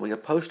by performing a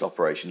post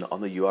operation on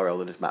the URL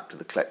that is mapped to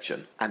the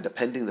collection and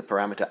appending the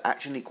parameter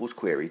action equals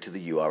query to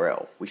the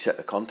URL. We set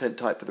the content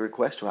type for the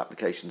request to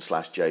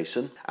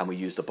application/JSON, and we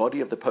use the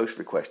body of the post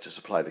request to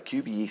supply the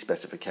QBE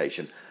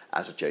specification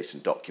as a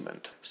JSON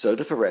document.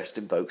 Soda for REST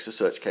invokes the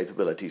search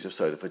capabilities of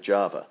Soda for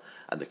Java,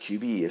 and the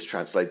QBE is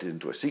translated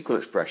into a SQL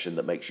expression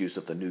that makes use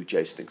of the new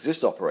JSON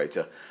exists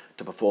operator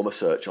to perform a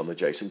search on the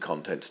JSON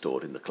content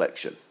stored in the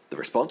collection. The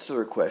response to the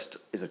request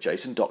is a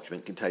JSON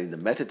document containing the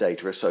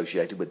metadata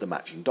associated with the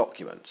matching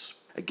documents.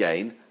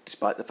 Again,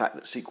 despite the fact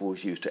that SQL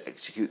was used to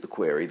execute the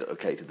query that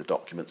located the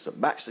documents that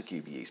match the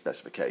QBE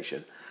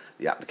specification,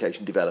 the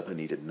application developer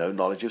needed no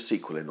knowledge of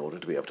SQL in order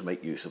to be able to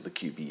make use of the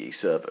QBE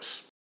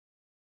service.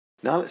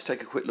 Now let's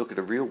take a quick look at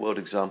a real-world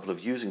example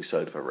of using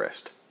Soda for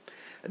REST.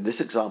 In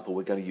this example,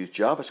 we're going to use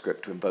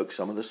JavaScript to invoke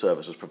some of the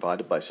services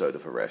provided by Soda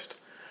for REST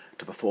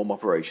to perform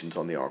operations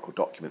on the Oracle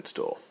Document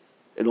Store.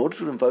 In order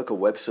to invoke a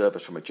web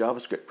service from a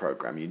JavaScript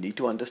program, you need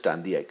to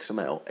understand the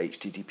XML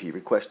HTTP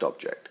request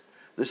object.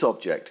 This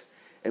object,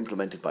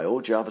 implemented by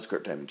all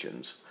JavaScript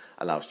engines,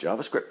 allows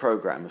JavaScript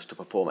programmers to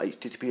perform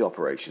HTTP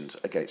operations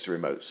against a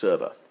remote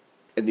server.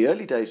 In the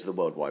early days of the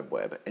World Wide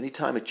Web, any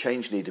time a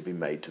change needed to be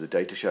made to the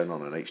data shown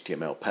on an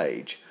HTML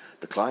page,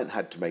 the client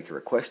had to make a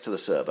request to the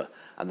server,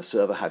 and the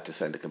server had to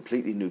send a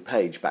completely new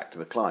page back to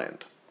the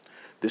client.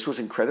 This was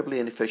incredibly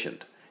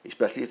inefficient,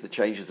 especially if the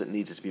changes that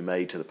needed to be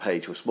made to the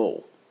page were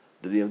small.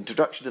 The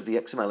introduction of the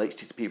XML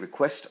HTTP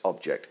request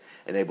object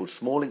enabled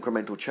small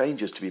incremental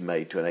changes to be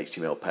made to an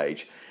HTML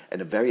page in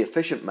a very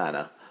efficient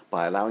manner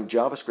by allowing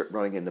JavaScript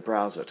running in the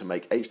browser to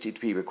make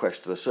HTTP requests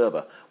to the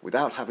server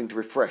without having to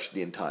refresh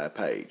the entire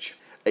page.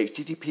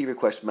 HTTP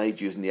requests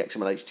made using the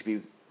XML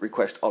HTTP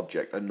request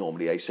object are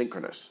normally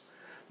asynchronous.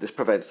 This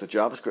prevents the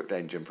JavaScript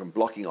engine from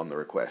blocking on the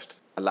request,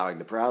 allowing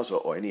the browser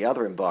or any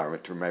other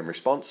environment to remain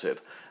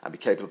responsive and be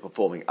capable of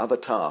performing other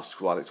tasks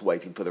while it's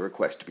waiting for the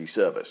request to be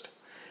serviced.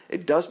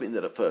 It does mean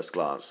that at first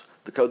glance,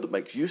 the code that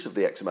makes use of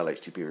the XML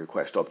HTTP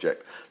request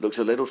object looks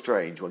a little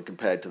strange when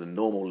compared to the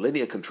normal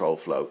linear control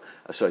flow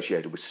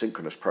associated with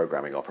synchronous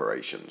programming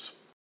operations.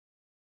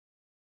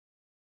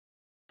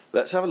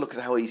 Let's have a look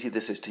at how easy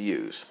this is to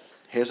use.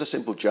 Here's a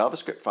simple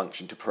JavaScript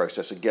function to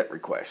process a GET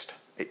request.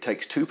 It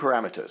takes two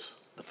parameters.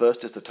 The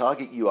first is the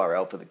target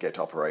URL for the GET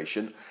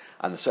operation,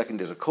 and the second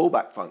is a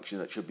callback function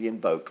that should be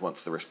invoked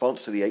once the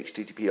response to the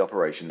HTTP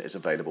operation is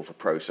available for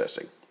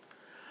processing.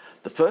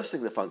 The first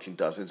thing the function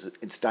does is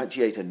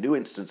instantiate a new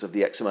instance of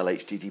the XML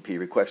HTTP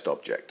request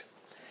object.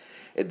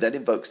 It then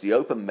invokes the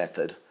open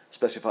method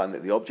specifying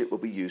that the object will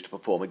be used to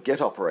perform a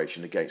get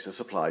operation against a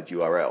supplied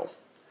URL.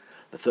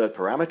 The third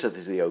parameter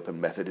of the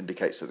open method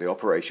indicates that the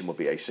operation will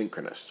be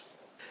asynchronous.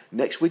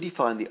 Next, we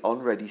define the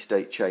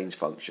onReadyStateChange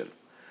function.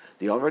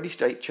 The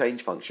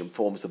onReadyStateChange function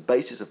forms the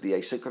basis of the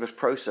asynchronous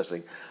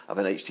processing of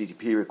an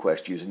HTTP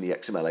request using the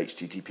XML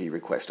HTTP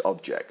request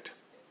object.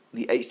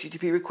 The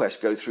HTTP requests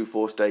go through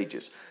 4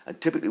 stages, and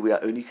typically we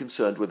are only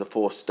concerned with the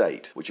 4th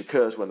state, which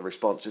occurs when the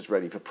response is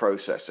ready for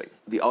processing.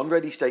 The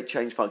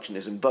onReadyStateChange function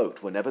is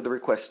invoked whenever the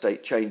request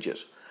state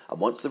changes, and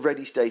once the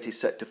ready state is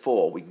set to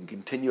 4, we can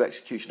continue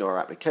execution of our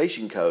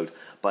application code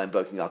by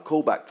invoking our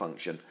callback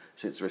function,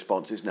 since the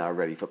response is now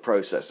ready for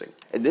processing.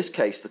 In this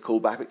case, the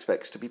callback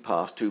expects to be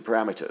passed 2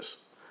 parameters.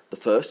 The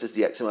first is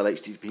the XML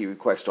HTTP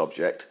request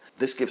object.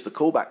 This gives the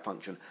callback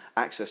function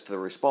access to the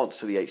response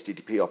to the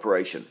HTTP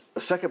operation.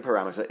 The second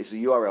parameter is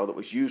the URL that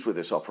was used with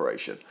this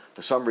operation.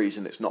 For some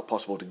reason, it's not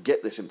possible to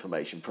get this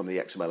information from the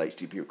XML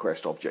HTTP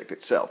request object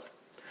itself.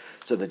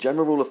 So the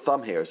general rule of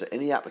thumb here is that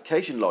any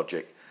application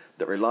logic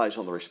that relies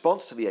on the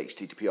response to the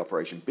HTTP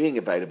operation being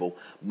available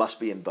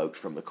must be invoked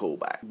from the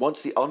callback.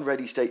 Once the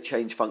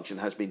onReadyStateChange function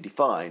has been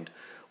defined,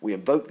 we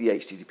invoke the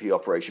HTTP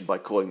operation by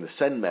calling the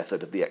send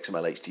method of the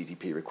XML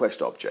HTTP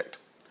request object.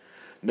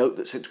 Note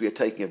that since we are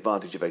taking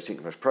advantage of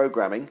asynchronous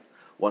programming,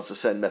 once the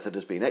send method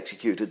has been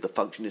executed, the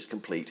function is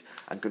complete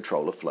and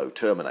control of flow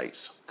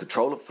terminates.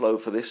 Control of flow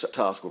for this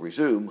task will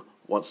resume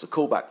once the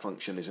callback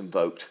function is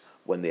invoked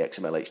when the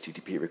XML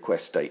HTTP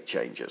request state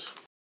changes.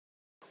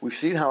 We've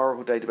seen how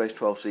Oracle Database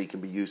 12c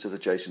can be used as a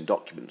JSON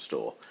document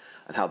store,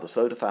 and how the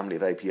Soda family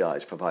of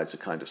APIs provides a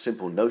kind of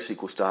simple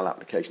NoSQL style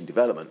application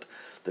development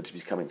that is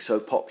becoming so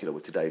popular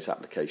with today's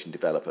application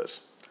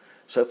developers.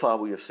 So far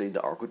we have seen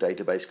that Oracle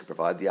Database can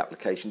provide the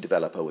application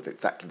developer with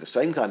exactly the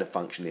same kind of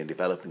functioning and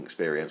developing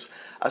experience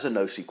as a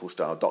NoSQL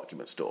style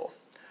document store.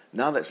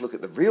 Now let's look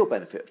at the real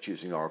benefit of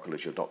choosing Oracle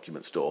as your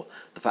document store,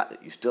 the fact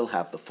that you still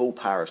have the full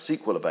power of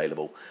SQL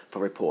available for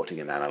reporting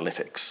and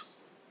analytics.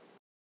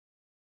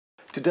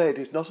 Today it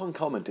is not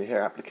uncommon to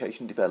hear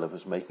application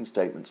developers making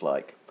statements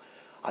like,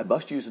 I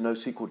must use a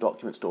NoSQL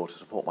document store to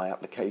support my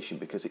application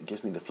because it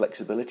gives me the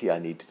flexibility I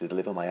need to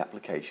deliver my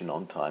application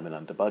on time and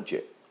under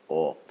budget.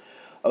 Or,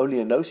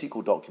 only a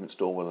NoSQL document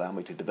store will allow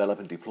me to develop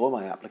and deploy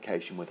my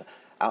application without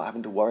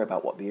having to worry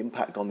about what the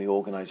impact on the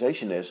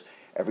organization is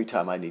every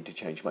time I need to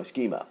change my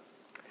schema.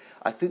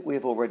 I think we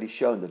have already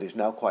shown that it is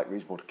now quite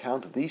reasonable to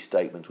counter these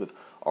statements with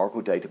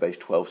Oracle Database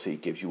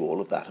 12c gives you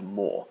all of that and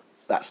more.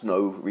 That's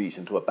no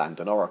reason to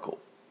abandon Oracle.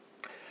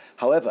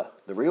 However,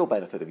 the real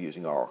benefit of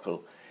using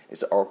Oracle is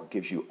that Oracle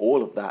gives you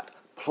all of that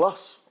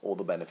plus all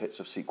the benefits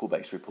of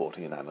SQL-based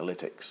reporting and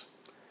analytics.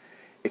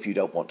 If you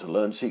don't want to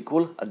learn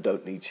SQL and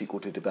don't need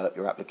SQL to develop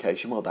your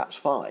application, well, that's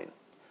fine.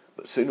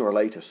 But sooner or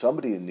later,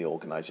 somebody in the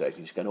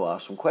organization is going to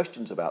ask some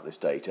questions about this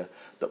data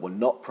that were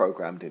not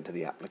programmed into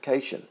the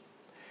application.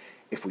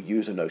 If we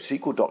use a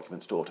NoSQL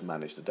document store to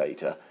manage the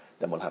data,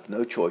 then we'll have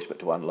no choice but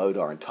to unload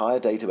our entire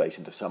database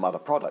into some other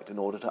product in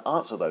order to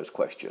answer those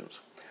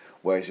questions.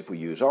 Whereas if we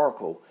use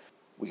Oracle,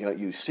 we can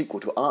use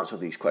SQL to answer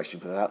these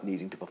questions without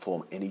needing to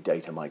perform any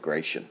data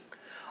migration.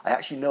 I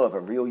actually know of a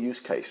real use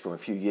case from a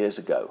few years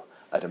ago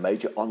at a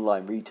major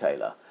online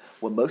retailer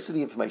where most of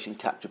the information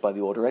captured by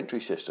the order entry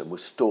system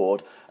was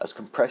stored as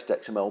compressed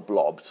XML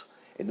blobs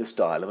in the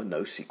style of a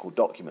NoSQL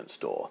document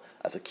store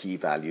as a key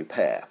value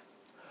pair.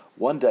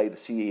 One day the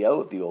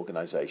CEO of the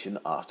organization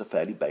asked a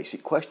fairly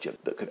basic question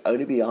that could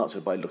only be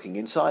answered by looking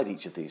inside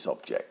each of these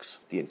objects.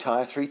 The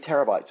entire 3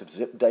 terabytes of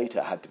zipped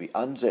data had to be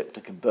unzipped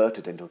and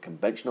converted into a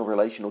conventional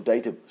relational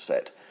data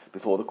set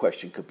before the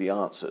question could be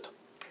answered.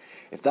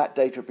 If that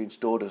data had been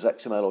stored as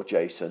XML or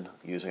JSON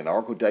using an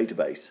Oracle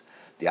database,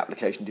 the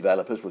application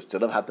developers would still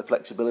have had the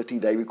flexibility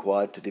they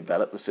required to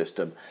develop the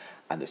system,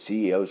 and the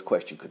CEO's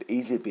question could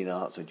easily have been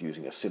answered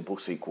using a simple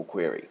SQL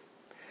query.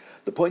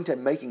 The point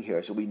I'm making here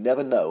is that we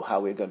never know how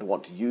we're going to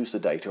want to use the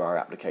data our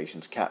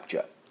applications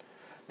capture.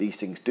 These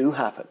things do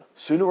happen.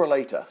 Sooner or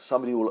later,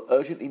 somebody will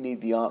urgently need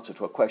the answer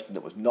to a question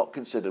that was not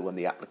considered when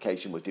the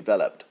application was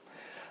developed.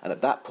 And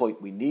at that point,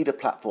 we need a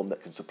platform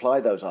that can supply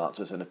those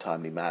answers in a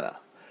timely manner.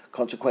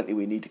 Consequently,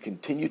 we need to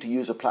continue to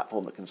use a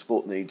platform that can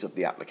support the needs of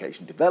the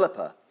application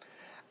developer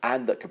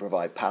and that can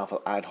provide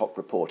powerful ad hoc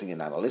reporting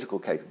and analytical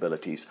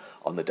capabilities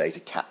on the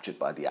data captured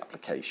by the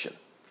application.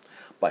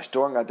 By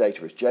storing our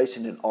data as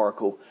JSON in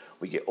Oracle,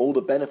 we get all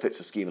the benefits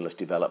of schemaless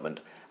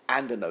development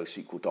and a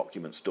NoSQL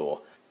document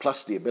store,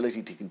 plus the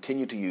ability to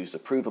continue to use the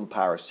proven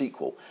power of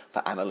SQL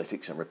for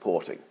analytics and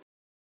reporting.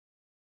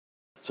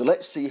 So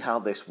let's see how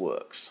this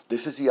works.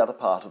 This is the other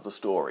part of the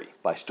story.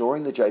 By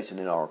storing the JSON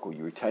in Oracle,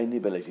 you retain the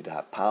ability to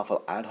have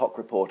powerful ad hoc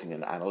reporting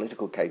and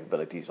analytical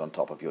capabilities on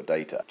top of your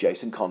data.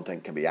 JSON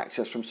content can be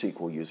accessed from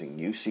SQL using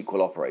new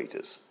SQL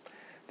operators.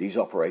 These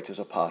operators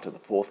are part of the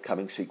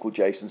forthcoming SQL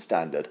JSON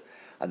standard,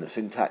 and the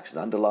syntax and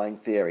underlying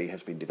theory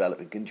has been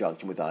developed in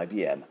conjunction with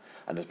IBM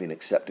and has been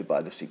accepted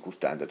by the SQL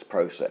standards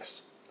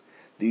process.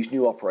 These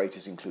new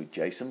operators include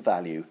JSON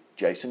value,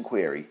 JSON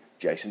query,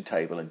 JSON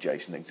table, and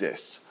JSON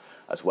exists.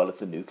 as well as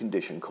the new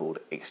condition called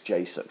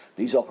XJSON.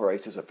 These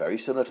operators are very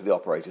similar to the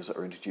operators that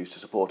are introduced to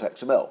support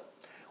XML,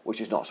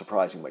 which is not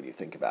surprising when you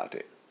think about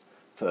it.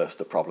 First,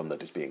 the problem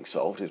that is being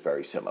solved is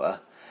very similar.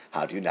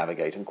 How do you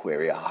navigate and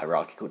query a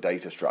hierarchical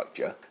data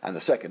structure? And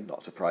the second,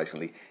 not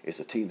surprisingly, is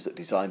the teams that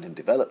designed and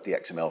developed the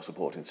XML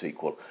support in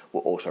SQL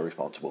were also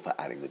responsible for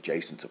adding the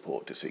JSON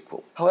support to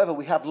SQL. However,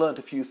 we have learned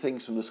a few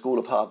things from the School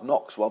of Hard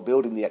Knocks while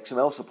building the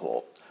XML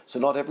support, so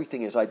not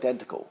everything is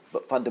identical,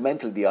 but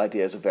fundamentally the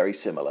ideas are very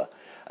similar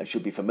and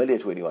should be familiar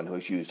to anyone who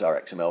has used our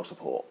XML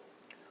support.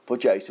 For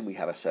JSON, we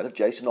have a set of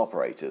JSON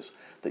operators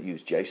that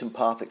use JSON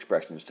path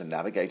expressions to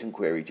navigate and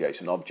query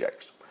JSON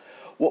objects.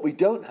 What we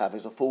don't have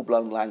is a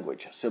full-blown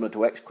language, similar to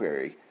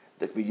XQuery,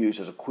 that can be used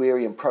as a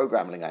query and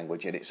programming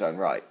language in its own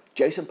right.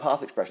 JSON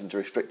path expressions are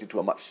restricted to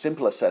a much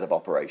simpler set of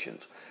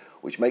operations,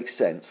 which makes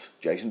sense.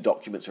 JSON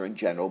documents are in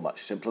general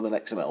much simpler than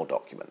XML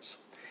documents.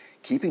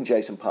 Keeping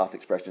JSON path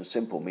expressions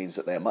simple means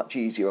that they are much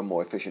easier and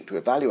more efficient to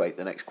evaluate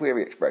than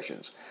XQuery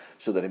expressions,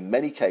 so that in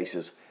many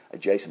cases, a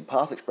JSON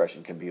path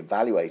expression can be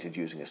evaluated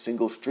using a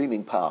single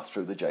streaming path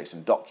through the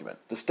JSON document.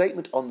 The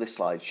statement on this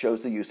slide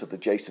shows the use of the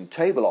JSON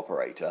table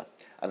operator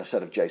and a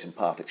set of JSON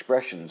path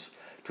expressions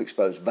to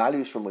expose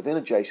values from within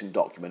a JSON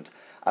document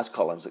as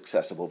columns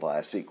accessible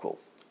via SQL.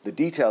 The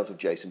details of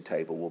JSON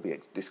table will be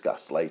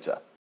discussed later.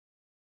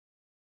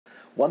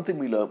 One thing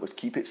we learned was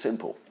keep it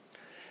simple.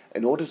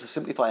 In order to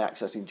simplify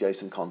accessing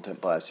JSON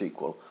content via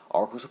SQL,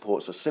 Oracle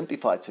supports a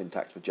simplified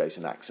syntax for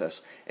JSON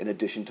access in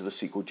addition to the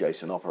SQL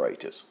JSON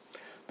operators.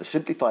 The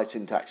simplified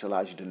syntax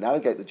allows you to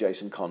navigate the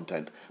JSON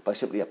content by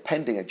simply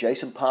appending a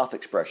JSON path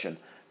expression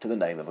to the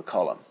name of a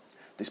column.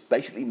 This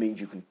basically means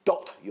you can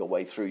dot your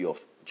way through your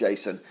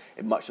JSON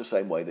in much the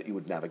same way that you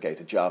would navigate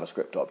a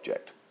JavaScript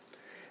object.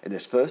 In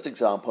this first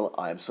example,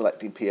 I am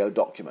selecting PO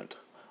document,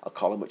 a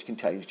column which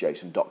contains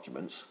JSON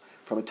documents,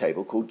 from a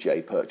table called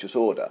J purchase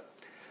order,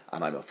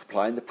 and I'm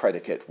applying the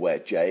predicate where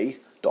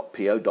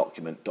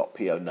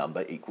j.podocument.po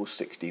number equals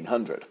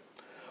 1600.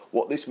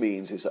 What this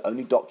means is that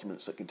only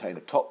documents that contain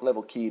a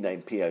top-level key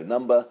named PO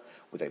number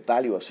with a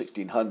value of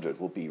 1600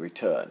 will be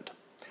returned.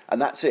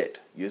 And that's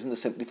it. Using the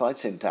simplified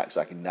syntax,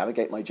 I can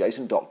navigate my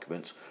JSON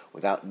documents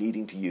without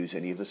needing to use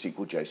any of the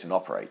SQL JSON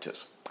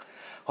operators.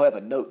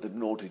 However, note that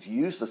in order to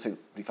use the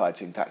simplified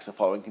syntax, the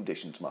following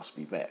conditions must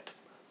be met.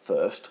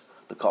 First,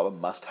 the column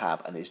must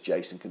have an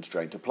isJSON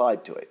constraint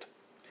applied to it.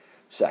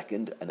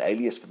 Second, an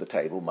alias for the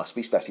table must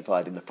be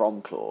specified in the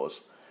from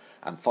clause.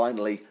 And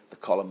finally, the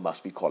column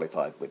must be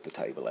qualified with the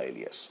table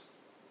alias.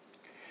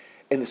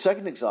 In the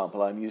second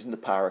example, I'm using the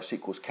power of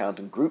SQL's count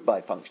and group by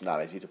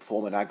functionality to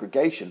perform an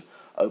aggregation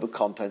over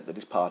content that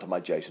is part of my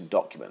JSON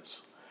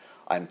documents.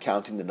 I am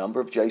counting the number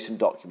of JSON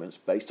documents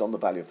based on the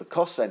value of the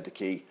cost center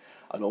key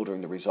and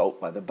ordering the result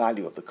by the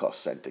value of the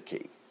cost center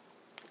key.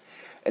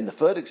 In the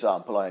third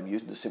example, I am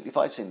using the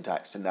simplified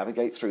syntax to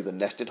navigate through the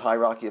nested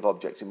hierarchy of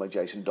objects in my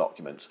JSON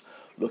documents,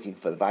 looking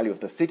for the value of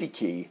the city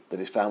key that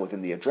is found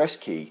within the address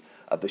key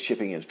of the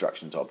shipping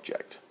instructions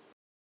object.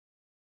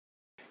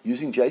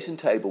 Using JSON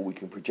table, we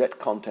can project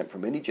content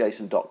from any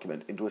JSON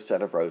document into a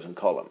set of rows and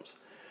columns.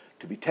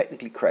 To be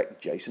technically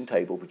correct, JSON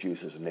table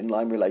produces an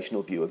inline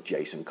relational view of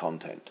JSON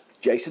content.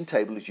 JSON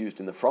table is used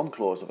in the from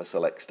clause of a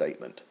select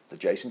statement. The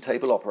JSON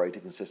table operator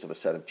consists of a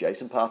set of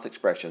JSON path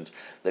expressions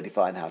that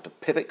define how to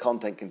pivot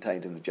content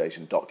contained in the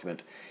JSON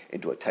document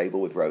into a table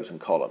with rows and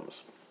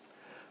columns.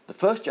 The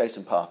first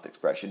JSON path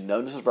expression,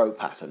 known as a row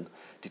pattern,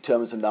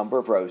 determines the number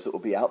of rows that will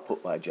be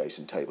output by a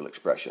JSON table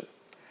expression.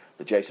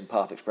 The JSON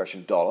path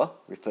expression $,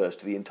 refers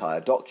to the entire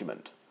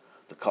document.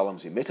 The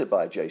columns emitted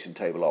by a JSON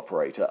table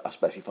operator are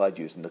specified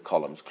using the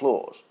columns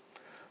clause.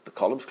 The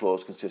columns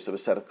clause consists of a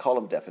set of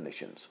column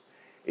definitions.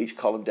 Each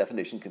column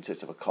definition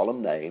consists of a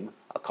column name,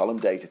 a column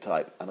data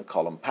type, and a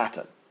column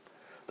pattern.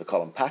 The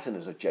column pattern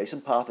is a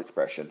JSON path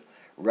expression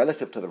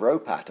relative to the row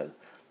pattern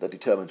that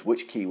determines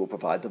which key will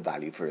provide the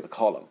value for the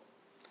column.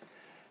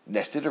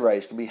 Nested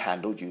arrays can be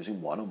handled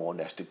using one or more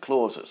nested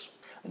clauses.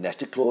 A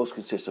nested clause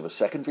consists of a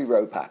secondary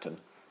row pattern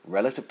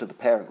relative to the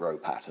parent row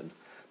pattern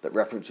that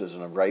references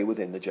an array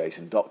within the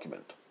JSON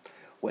document.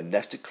 When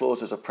nested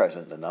clauses are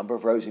present, the number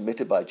of rows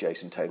emitted by a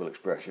JSON table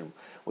expression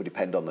will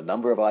depend on the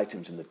number of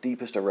items in the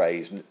deepest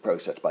arrays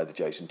processed by the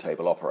JSON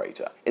table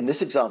operator. In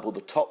this example, the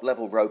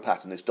top-level row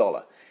pattern is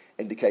 $,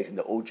 indicating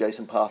that all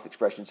JSON path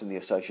expressions in the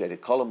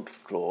associated columns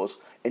clause,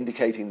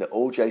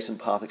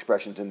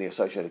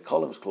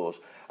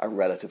 are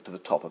relative to the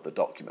top of the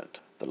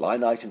document. The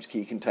line items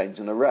key contains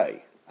an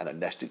array, and a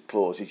nested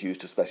clause is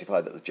used to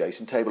specify that the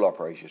JSON table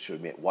operator should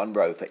emit one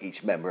row for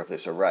each member of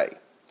this array.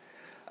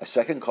 A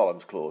second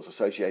columns clause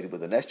associated with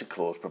the nested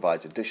clause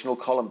provides additional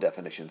column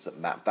definitions that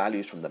map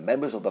values from the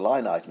members of the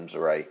line items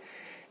array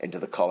into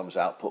the columns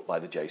output by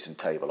the JSON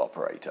table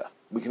operator.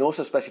 We can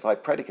also specify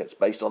predicates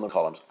based on the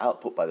columns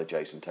output by the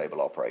JSON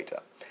table operator.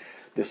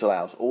 This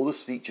allows all the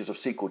features of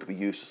SQL to be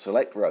used to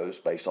select rows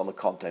based on the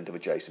content of a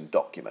JSON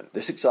document.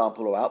 This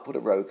example will output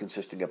a row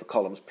consisting of the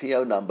columns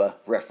PO number,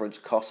 reference,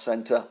 cost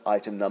center,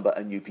 item number,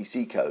 and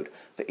UPC code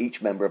for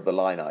each member of the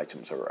line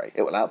items array.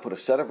 It will output a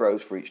set of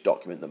rows for each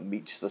document that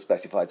meets the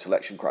specified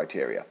selection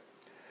criteria.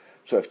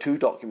 So if two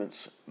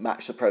documents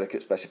match the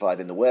predicate specified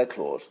in the where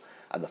clause,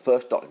 and the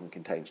first document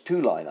contains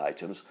 2 line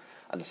items,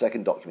 and the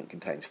second document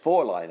contains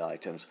 4 line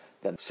items,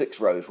 then 6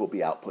 rows will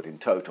be output in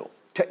total.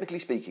 Technically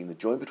speaking, the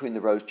join between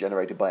the rows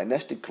generated by a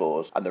nested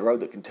clause and the row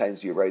that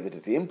contains the array that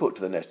is the input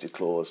to the nested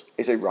clause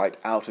is a right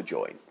outer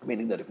join,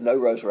 meaning that if no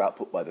rows are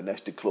output by the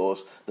nested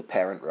clause, the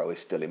parent row is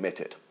still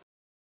emitted.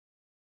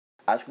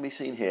 As can be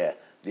seen here,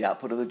 the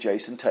output of the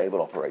JSON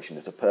table operation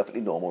is a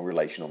perfectly normal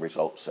relational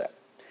result set.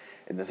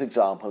 In this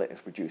example, it has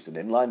produced an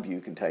inline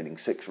view containing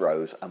 6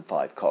 rows and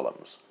 5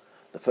 columns.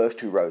 The first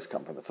 2 rows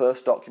come from the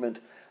first document,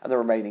 and the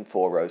remaining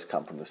 4 rows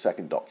come from the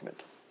second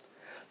document.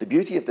 The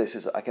beauty of this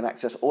is that I can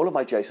access all of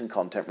my JSON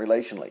content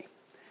relationally.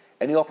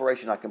 Any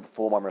operation I can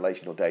perform on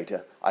relational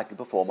data, I can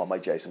perform on my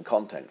JSON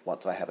content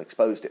once I have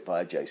exposed it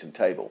via JSON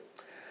table.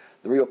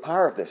 The real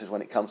power of this is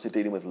when it comes to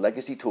dealing with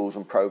legacy tools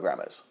and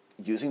programmers.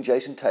 Using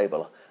JSON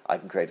table, I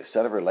can create a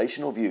set of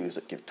relational views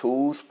that give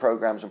tools,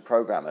 programs, and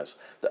programmers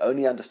that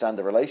only understand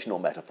the relational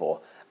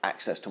metaphor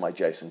access to my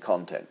JSON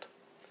content.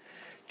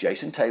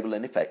 JSON table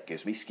in effect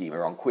gives me schema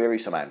on query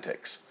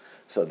semantics.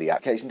 So the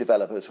application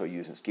developers who are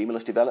using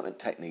schemaless development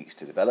techniques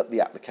to develop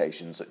the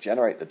applications that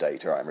generate the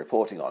data I'm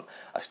reporting on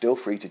are still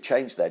free to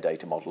change their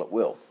data model at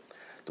will.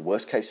 The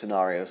worst case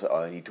scenarios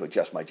are I need to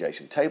adjust my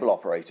JSON table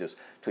operators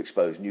to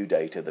expose new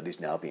data that is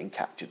now being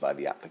captured by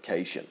the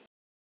application.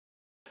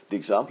 The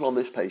example on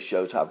this page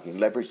shows how we can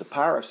leverage the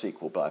power of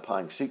SQL by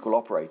applying SQL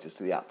operators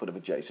to the output of a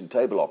JSON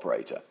table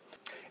operator.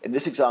 In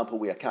this example,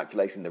 we are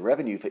calculating the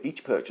revenue for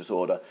each purchase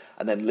order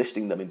and then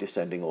listing them in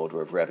descending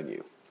order of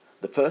revenue.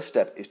 The first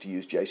step is to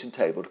use JSON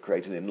table to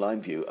create an inline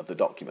view of the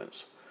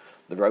documents.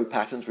 The row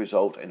patterns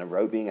result in a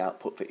row being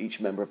output for each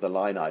member of the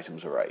line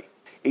items array.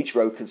 Each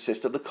row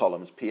consists of the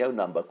columns PO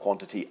number,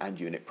 quantity, and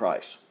unit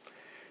price.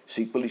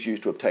 SQL is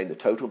used to obtain the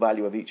total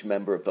value of each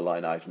member of the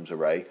line items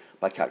array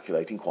by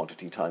calculating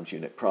quantity times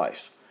unit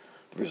price.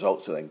 The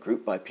results are then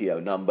grouped by PO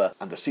number,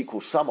 and the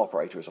SQL sum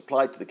operator is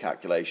applied to the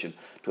calculation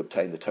to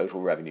obtain the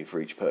total revenue for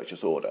each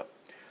purchase order.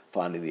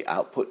 Finally, the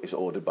output is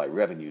ordered by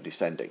revenue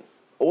descending.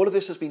 All of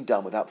this has been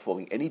done without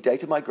performing any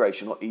data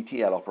migration or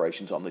ETL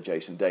operations on the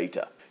JSON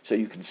data. So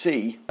you can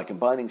see, by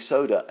combining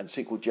SODA and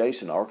SQL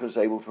JSON, Oracle is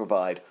able to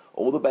provide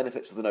all the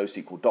benefits of the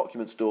NoSQL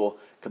document store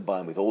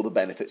combined with all the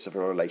benefits of a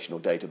relational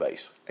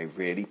database. A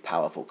really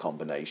powerful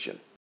combination.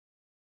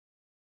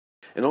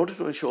 In order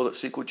to ensure that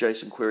SQL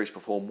JSON queries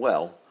perform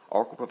well,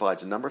 Oracle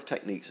provides a number of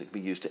techniques that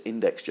can be used to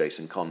index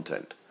JSON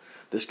content.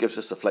 This gives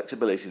us the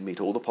flexibility to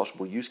meet all the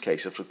possible use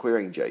cases for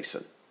querying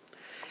JSON.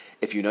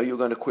 If you know you're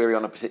going to query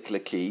on a particular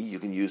key, you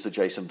can use the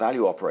JSON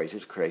value operator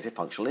to create a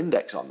functional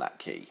index on that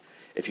key.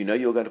 If you know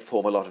you're going to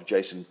perform a lot of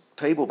JSON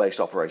table-based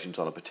operations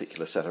on a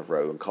particular set of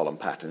row and column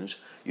patterns,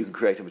 you can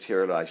create a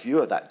materialized view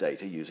of that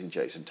data using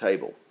JSON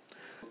table.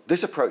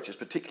 This approach is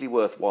particularly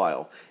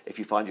worthwhile if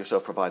you find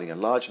yourself providing a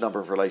large number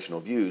of relational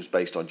views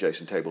based on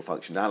JSON table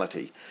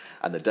functionality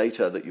and the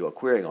data that you are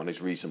querying on is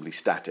reasonably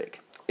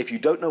static. If you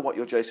don't know what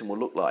your JSON will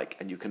look like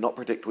and you cannot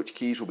predict which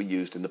keys will be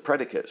used in the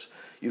predicates,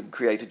 you can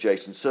create a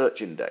JSON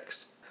search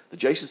index. The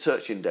JSON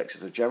search index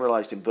is a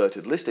generalized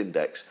inverted list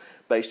index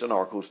based on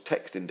Oracle's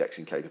text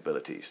indexing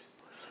capabilities.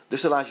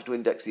 This allows you to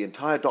index the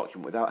entire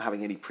document without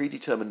having any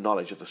predetermined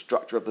knowledge of the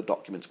structure of the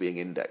documents being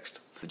indexed.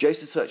 The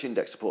JSON search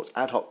index supports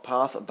ad hoc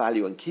path,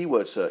 value, and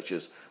keyword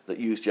searches that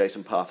use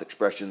JSON path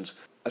expressions,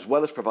 as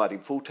well as providing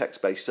full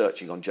text-based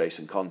searching on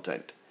JSON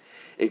content.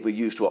 It will be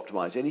used to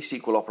optimize any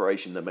SQL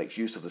operation that makes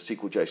use of the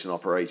SQL JSON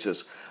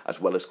operators, as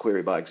well as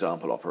query by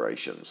example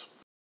operations.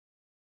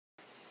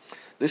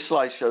 This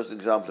slide shows an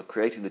example of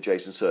creating the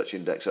JSON search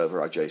index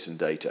over our JSON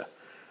data.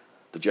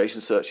 The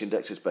JSON search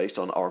index is based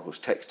on Oracle's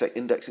text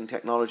indexing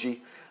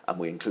technology, and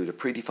we include a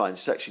predefined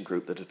section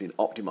group that has been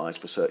optimized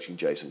for searching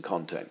JSON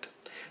content.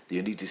 The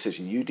only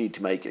decision you need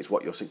to make is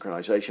what your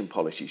synchronization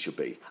policy should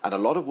be, and a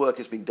lot of work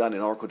has been done in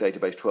Oracle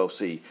Database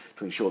 12c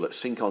to ensure that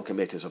sync on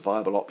commit is a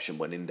viable option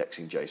when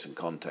indexing JSON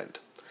content.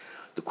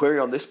 The query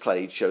on this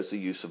page shows the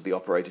use of the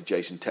operator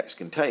JSON text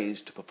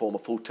contains to perform a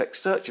full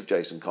text search of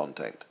JSON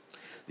content.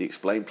 The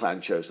explain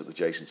plan shows that the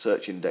JSON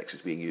search index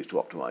is being used to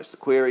optimize the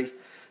query.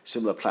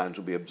 Similar plans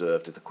will be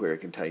observed if the query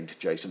contained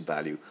JSON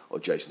value or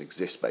JSON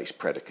exists-based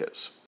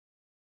predicates.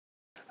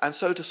 And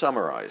so to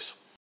summarize,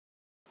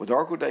 with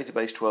Oracle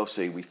Database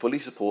 12c, we fully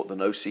support the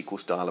NoSQL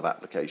style of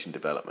application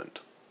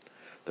development.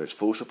 There is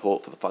full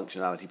support for the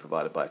functionality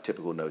provided by a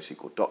typical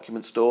NoSQL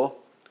document store,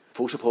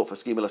 full support for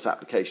schemaless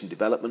application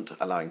development,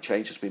 allowing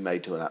changes to be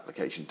made to an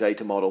application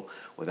data model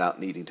without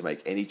needing to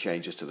make any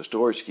changes to the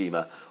storage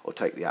schema or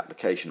take the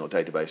application or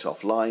database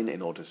offline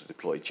in order to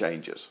deploy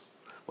changes.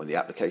 When the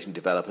application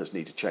developers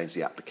need to change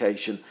the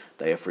application,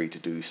 they are free to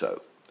do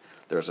so.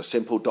 There is a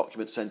simple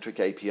document-centric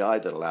API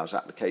that allows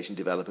application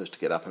developers to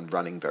get up and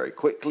running very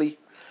quickly,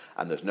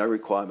 and there's no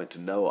requirement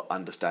to know or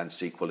understand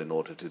SQL in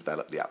order to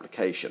develop the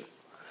application.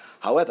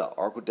 However,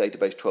 Oracle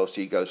Database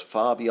 12c goes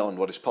far beyond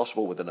what is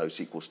possible with a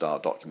NoSQL style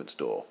document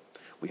store.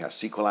 We have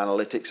SQL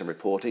analytics and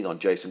reporting on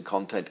JSON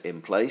content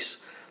in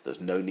place. There's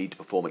no need to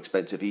perform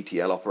expensive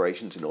ETL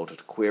operations in order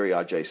to query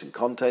our JSON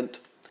content.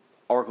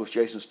 Oracle's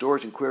JSON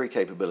storage and query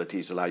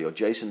capabilities allow your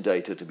JSON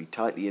data to be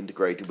tightly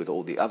integrated with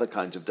all the other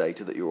kinds of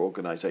data that your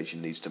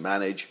organization needs to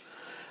manage,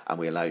 and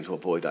we allow you to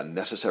avoid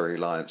unnecessary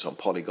reliance on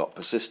polyglot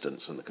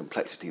persistence and the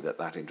complexity that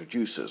that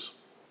introduces.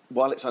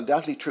 While it's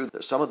undoubtedly true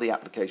that some of the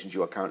applications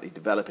you are currently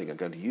developing are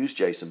going to use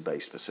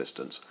JSON-based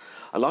persistence,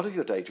 a lot of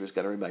your data is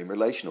going to remain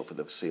relational for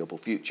the foreseeable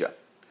future.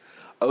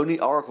 Only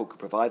Oracle could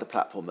provide a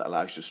platform that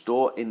allows you to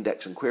store,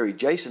 index, and query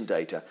JSON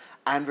data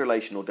and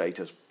relational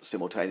data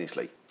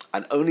simultaneously.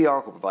 And only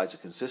Oracle provides a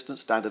consistent,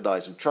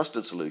 standardized, and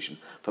trusted solution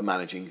for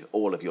managing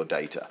all of your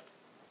data.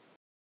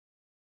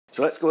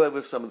 So let's go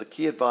over some of the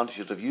key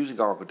advantages of using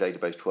Oracle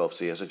Database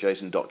 12c as a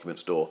JSON document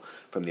store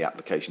from the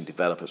application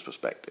developer's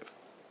perspective.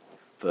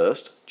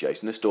 First,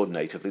 JSON is stored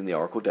natively in the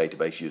Oracle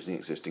database using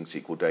existing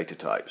SQL data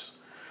types.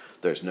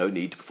 There is no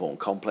need to perform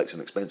complex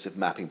and expensive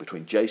mapping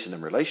between JSON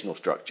and relational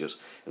structures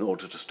in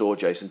order to store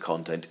JSON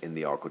content in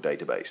the Oracle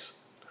database.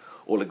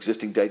 All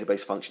existing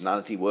database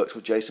functionality works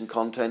with JSON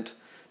content.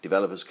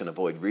 Developers can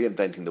avoid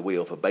reinventing the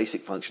wheel for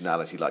basic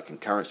functionality like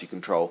concurrency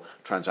control,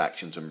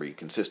 transactions, and read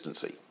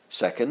consistency.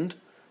 Second,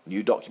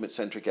 new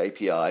document-centric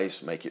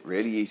APIs make it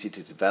really easy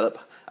to develop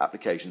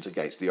applications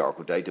against the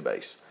Oracle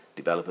database.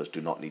 Developers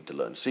do not need to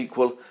learn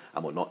SQL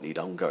and will not need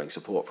ongoing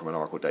support from an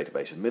Oracle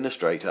database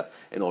administrator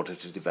in order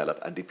to develop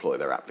and deploy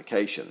their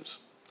applications.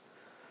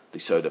 The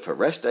Soda for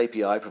REST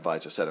API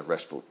provides a set of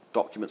RESTful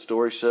document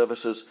storage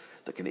services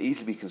that can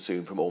easily be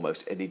consumed from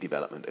almost any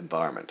development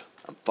environment.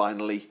 And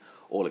finally,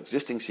 all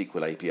existing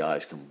SQL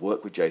APIs can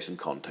work with JSON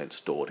content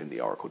stored in the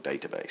Oracle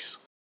database.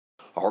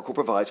 Oracle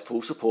provides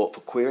full support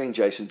for querying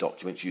JSON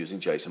documents using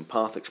JSON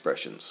path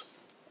expressions.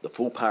 The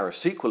full power of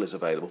SQL is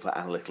available for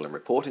analytical and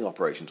reporting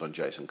operations on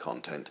JSON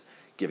content,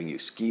 giving you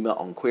schema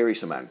on query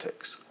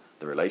semantics.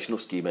 The relational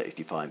schema is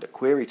defined at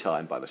query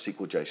time by the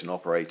SQL JSON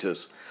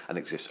operators and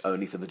exists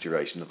only for the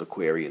duration of the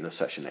query in the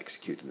session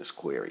executing this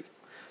query.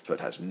 So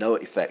it has no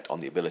effect on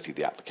the ability of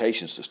the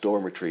applications to store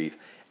and retrieve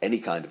any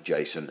kind of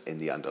JSON in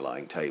the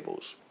underlying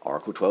tables.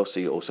 Oracle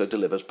 12c also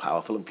delivers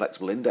powerful and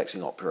flexible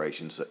indexing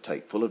operations that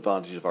take full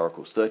advantage of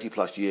Oracle's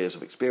 30+ years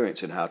of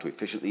experience in how to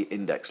efficiently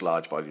index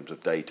large volumes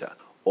of data.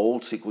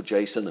 All SQL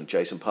JSON and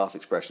JSON path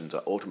expressions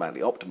are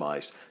automatically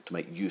optimized to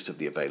make use of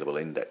the available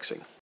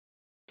indexing.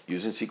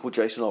 Using SQL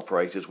JSON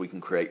operators, we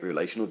can create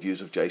relational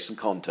views of JSON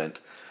content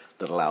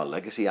that allow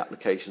legacy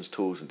applications,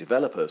 tools, and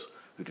developers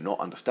who do not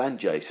understand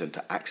JSON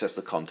to access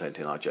the content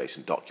in our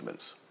JSON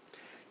documents.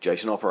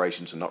 JSON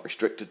operations are not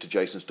restricted to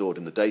JSON stored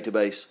in the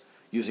database.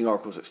 Using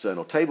Oracle's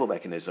external table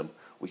mechanism,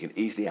 we can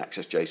easily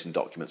access JSON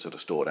documents that are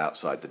stored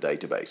outside the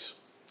database.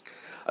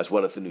 As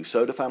well as the new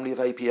Soda family of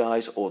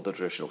APIs or the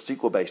traditional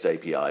SQL-based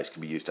APIs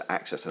can be used to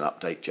access and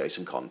update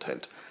JSON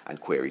content and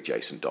query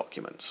JSON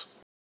documents.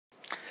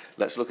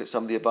 Let's look at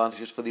some of the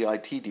advantages for the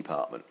IT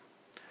department.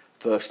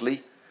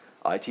 Firstly,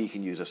 IT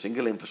can use a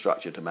single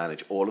infrastructure to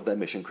manage all of their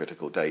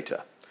mission-critical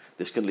data.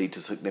 This can lead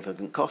to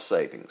significant cost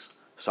savings.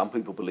 Some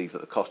people believe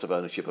that the cost of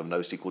ownership of a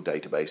NoSQL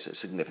database is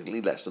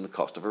significantly less than the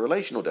cost of a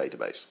relational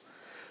database.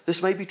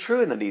 This may be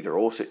true in an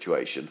either-or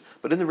situation,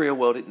 but in the real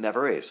world it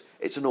never is.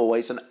 It's an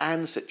always an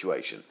and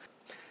situation.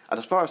 And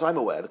as far as I'm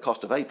aware, the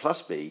cost of A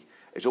plus B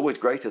is always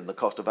greater than the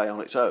cost of A on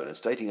its own, and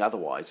stating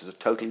otherwise is a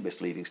totally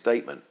misleading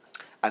statement.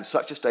 And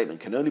such a statement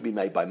can only be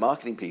made by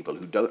marketing people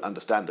who don't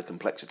understand the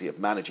complexity of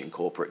managing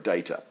corporate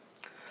data.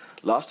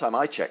 Last time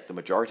I checked, the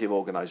majority of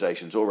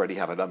organizations already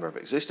have a number of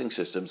existing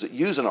systems that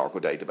use an Oracle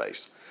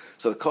database.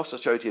 So the cost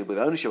associated with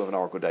ownership of an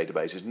Oracle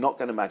database is not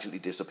going to magically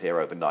disappear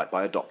overnight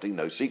by adopting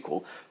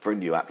NoSQL for a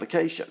new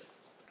application.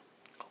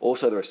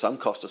 Also, there is some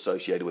cost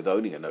associated with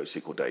owning a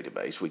NoSQL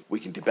database. We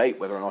can debate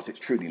whether or not it's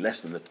truly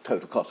less than the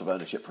total cost of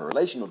ownership for a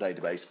relational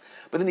database,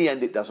 but in the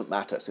end it doesn't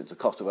matter, since the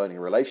cost of owning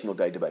a relational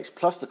database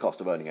plus the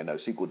cost of owning a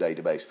NoSQL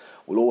database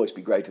will always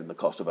be greater than the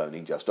cost of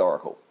owning just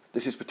Oracle.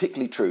 This is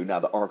particularly true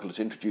now that Oracle has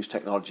introduced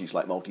technologies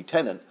like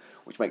multi-tenant,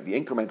 which make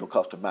the incremental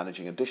cost of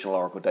managing additional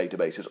Oracle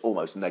databases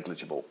almost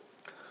negligible.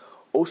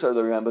 Also,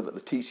 remember that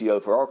the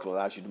TCO for Oracle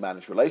allows you to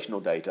manage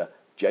relational data,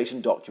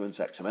 JSON documents,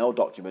 XML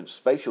documents,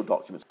 spatial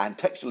documents, and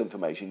textual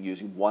information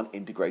using one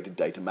integrated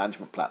data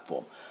management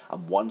platform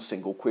and one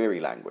single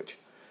query language.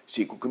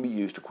 SQL can be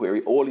used to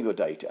query all of your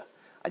data,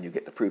 and you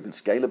get the proven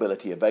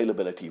scalability,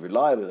 availability,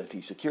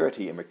 reliability,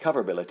 security, and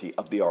recoverability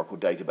of the Oracle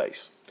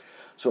database.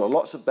 So there are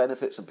lots of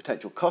benefits and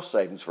potential cost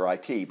savings for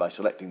IT by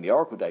selecting the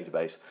Oracle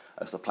database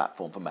as the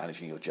platform for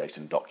managing your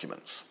JSON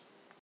documents.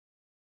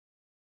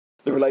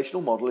 The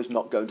relational model is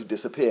not going to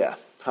disappear.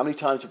 How many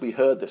times have we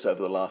heard this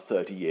over the last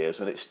 30 years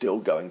and it's still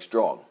going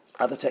strong?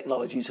 Other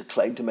technologies have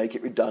claimed to make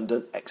it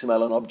redundant.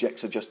 XML and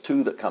objects are just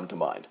two that come to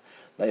mind.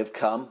 They have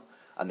come,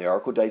 and the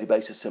Oracle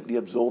database has simply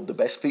absorbed the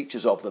best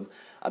features of them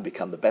and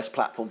become the best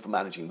platform for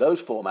managing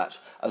those formats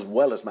as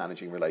well as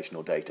managing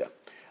relational data.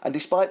 And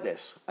despite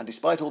this, and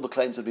despite all the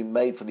claims that have been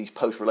made for these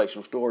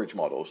post-relational storage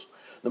models,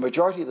 the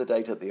majority of the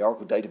data that the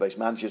Oracle database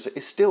manages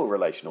is still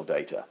relational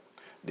data.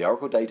 The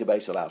Oracle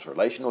database allows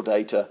relational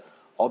data,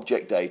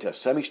 object data,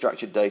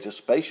 semi-structured data,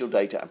 spatial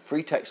data, and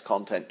free text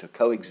content to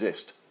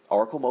coexist.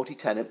 Oracle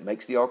multi-tenant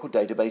makes the Oracle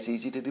database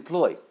easy to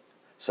deploy.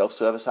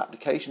 Self-service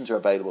applications are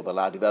available that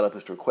allow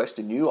developers to request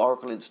a new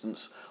Oracle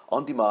instance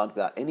on demand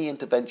without any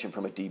intervention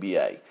from a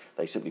DBA.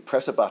 They simply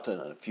press a button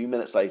and a few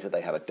minutes later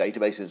they have a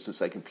database instance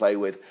they can play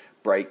with,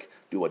 break,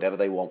 do whatever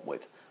they want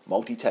with.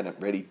 Multi-tenant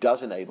really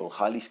does enable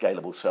highly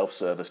scalable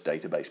self-service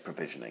database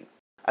provisioning.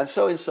 And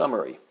so in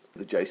summary,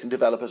 the JSON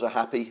developers are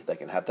happy, they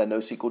can have their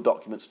NoSQL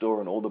document store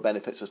and all the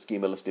benefits of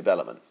schemaless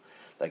development.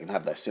 They can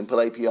have their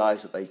simple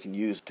APIs that they can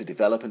use to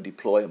develop and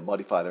deploy and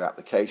modify their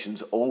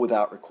applications, all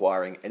without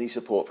requiring any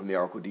support from the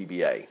Oracle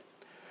DBA.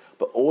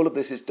 But all of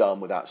this is done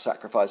without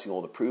sacrificing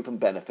all the proven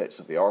benefits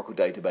of the Oracle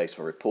database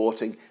for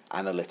reporting,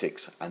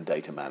 analytics, and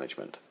data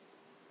management.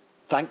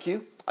 Thank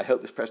you. I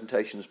hope this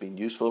presentation has been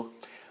useful,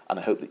 and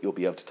I hope that you'll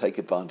be able to take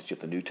advantage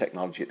of the new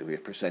technology that we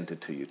have presented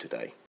to you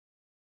today.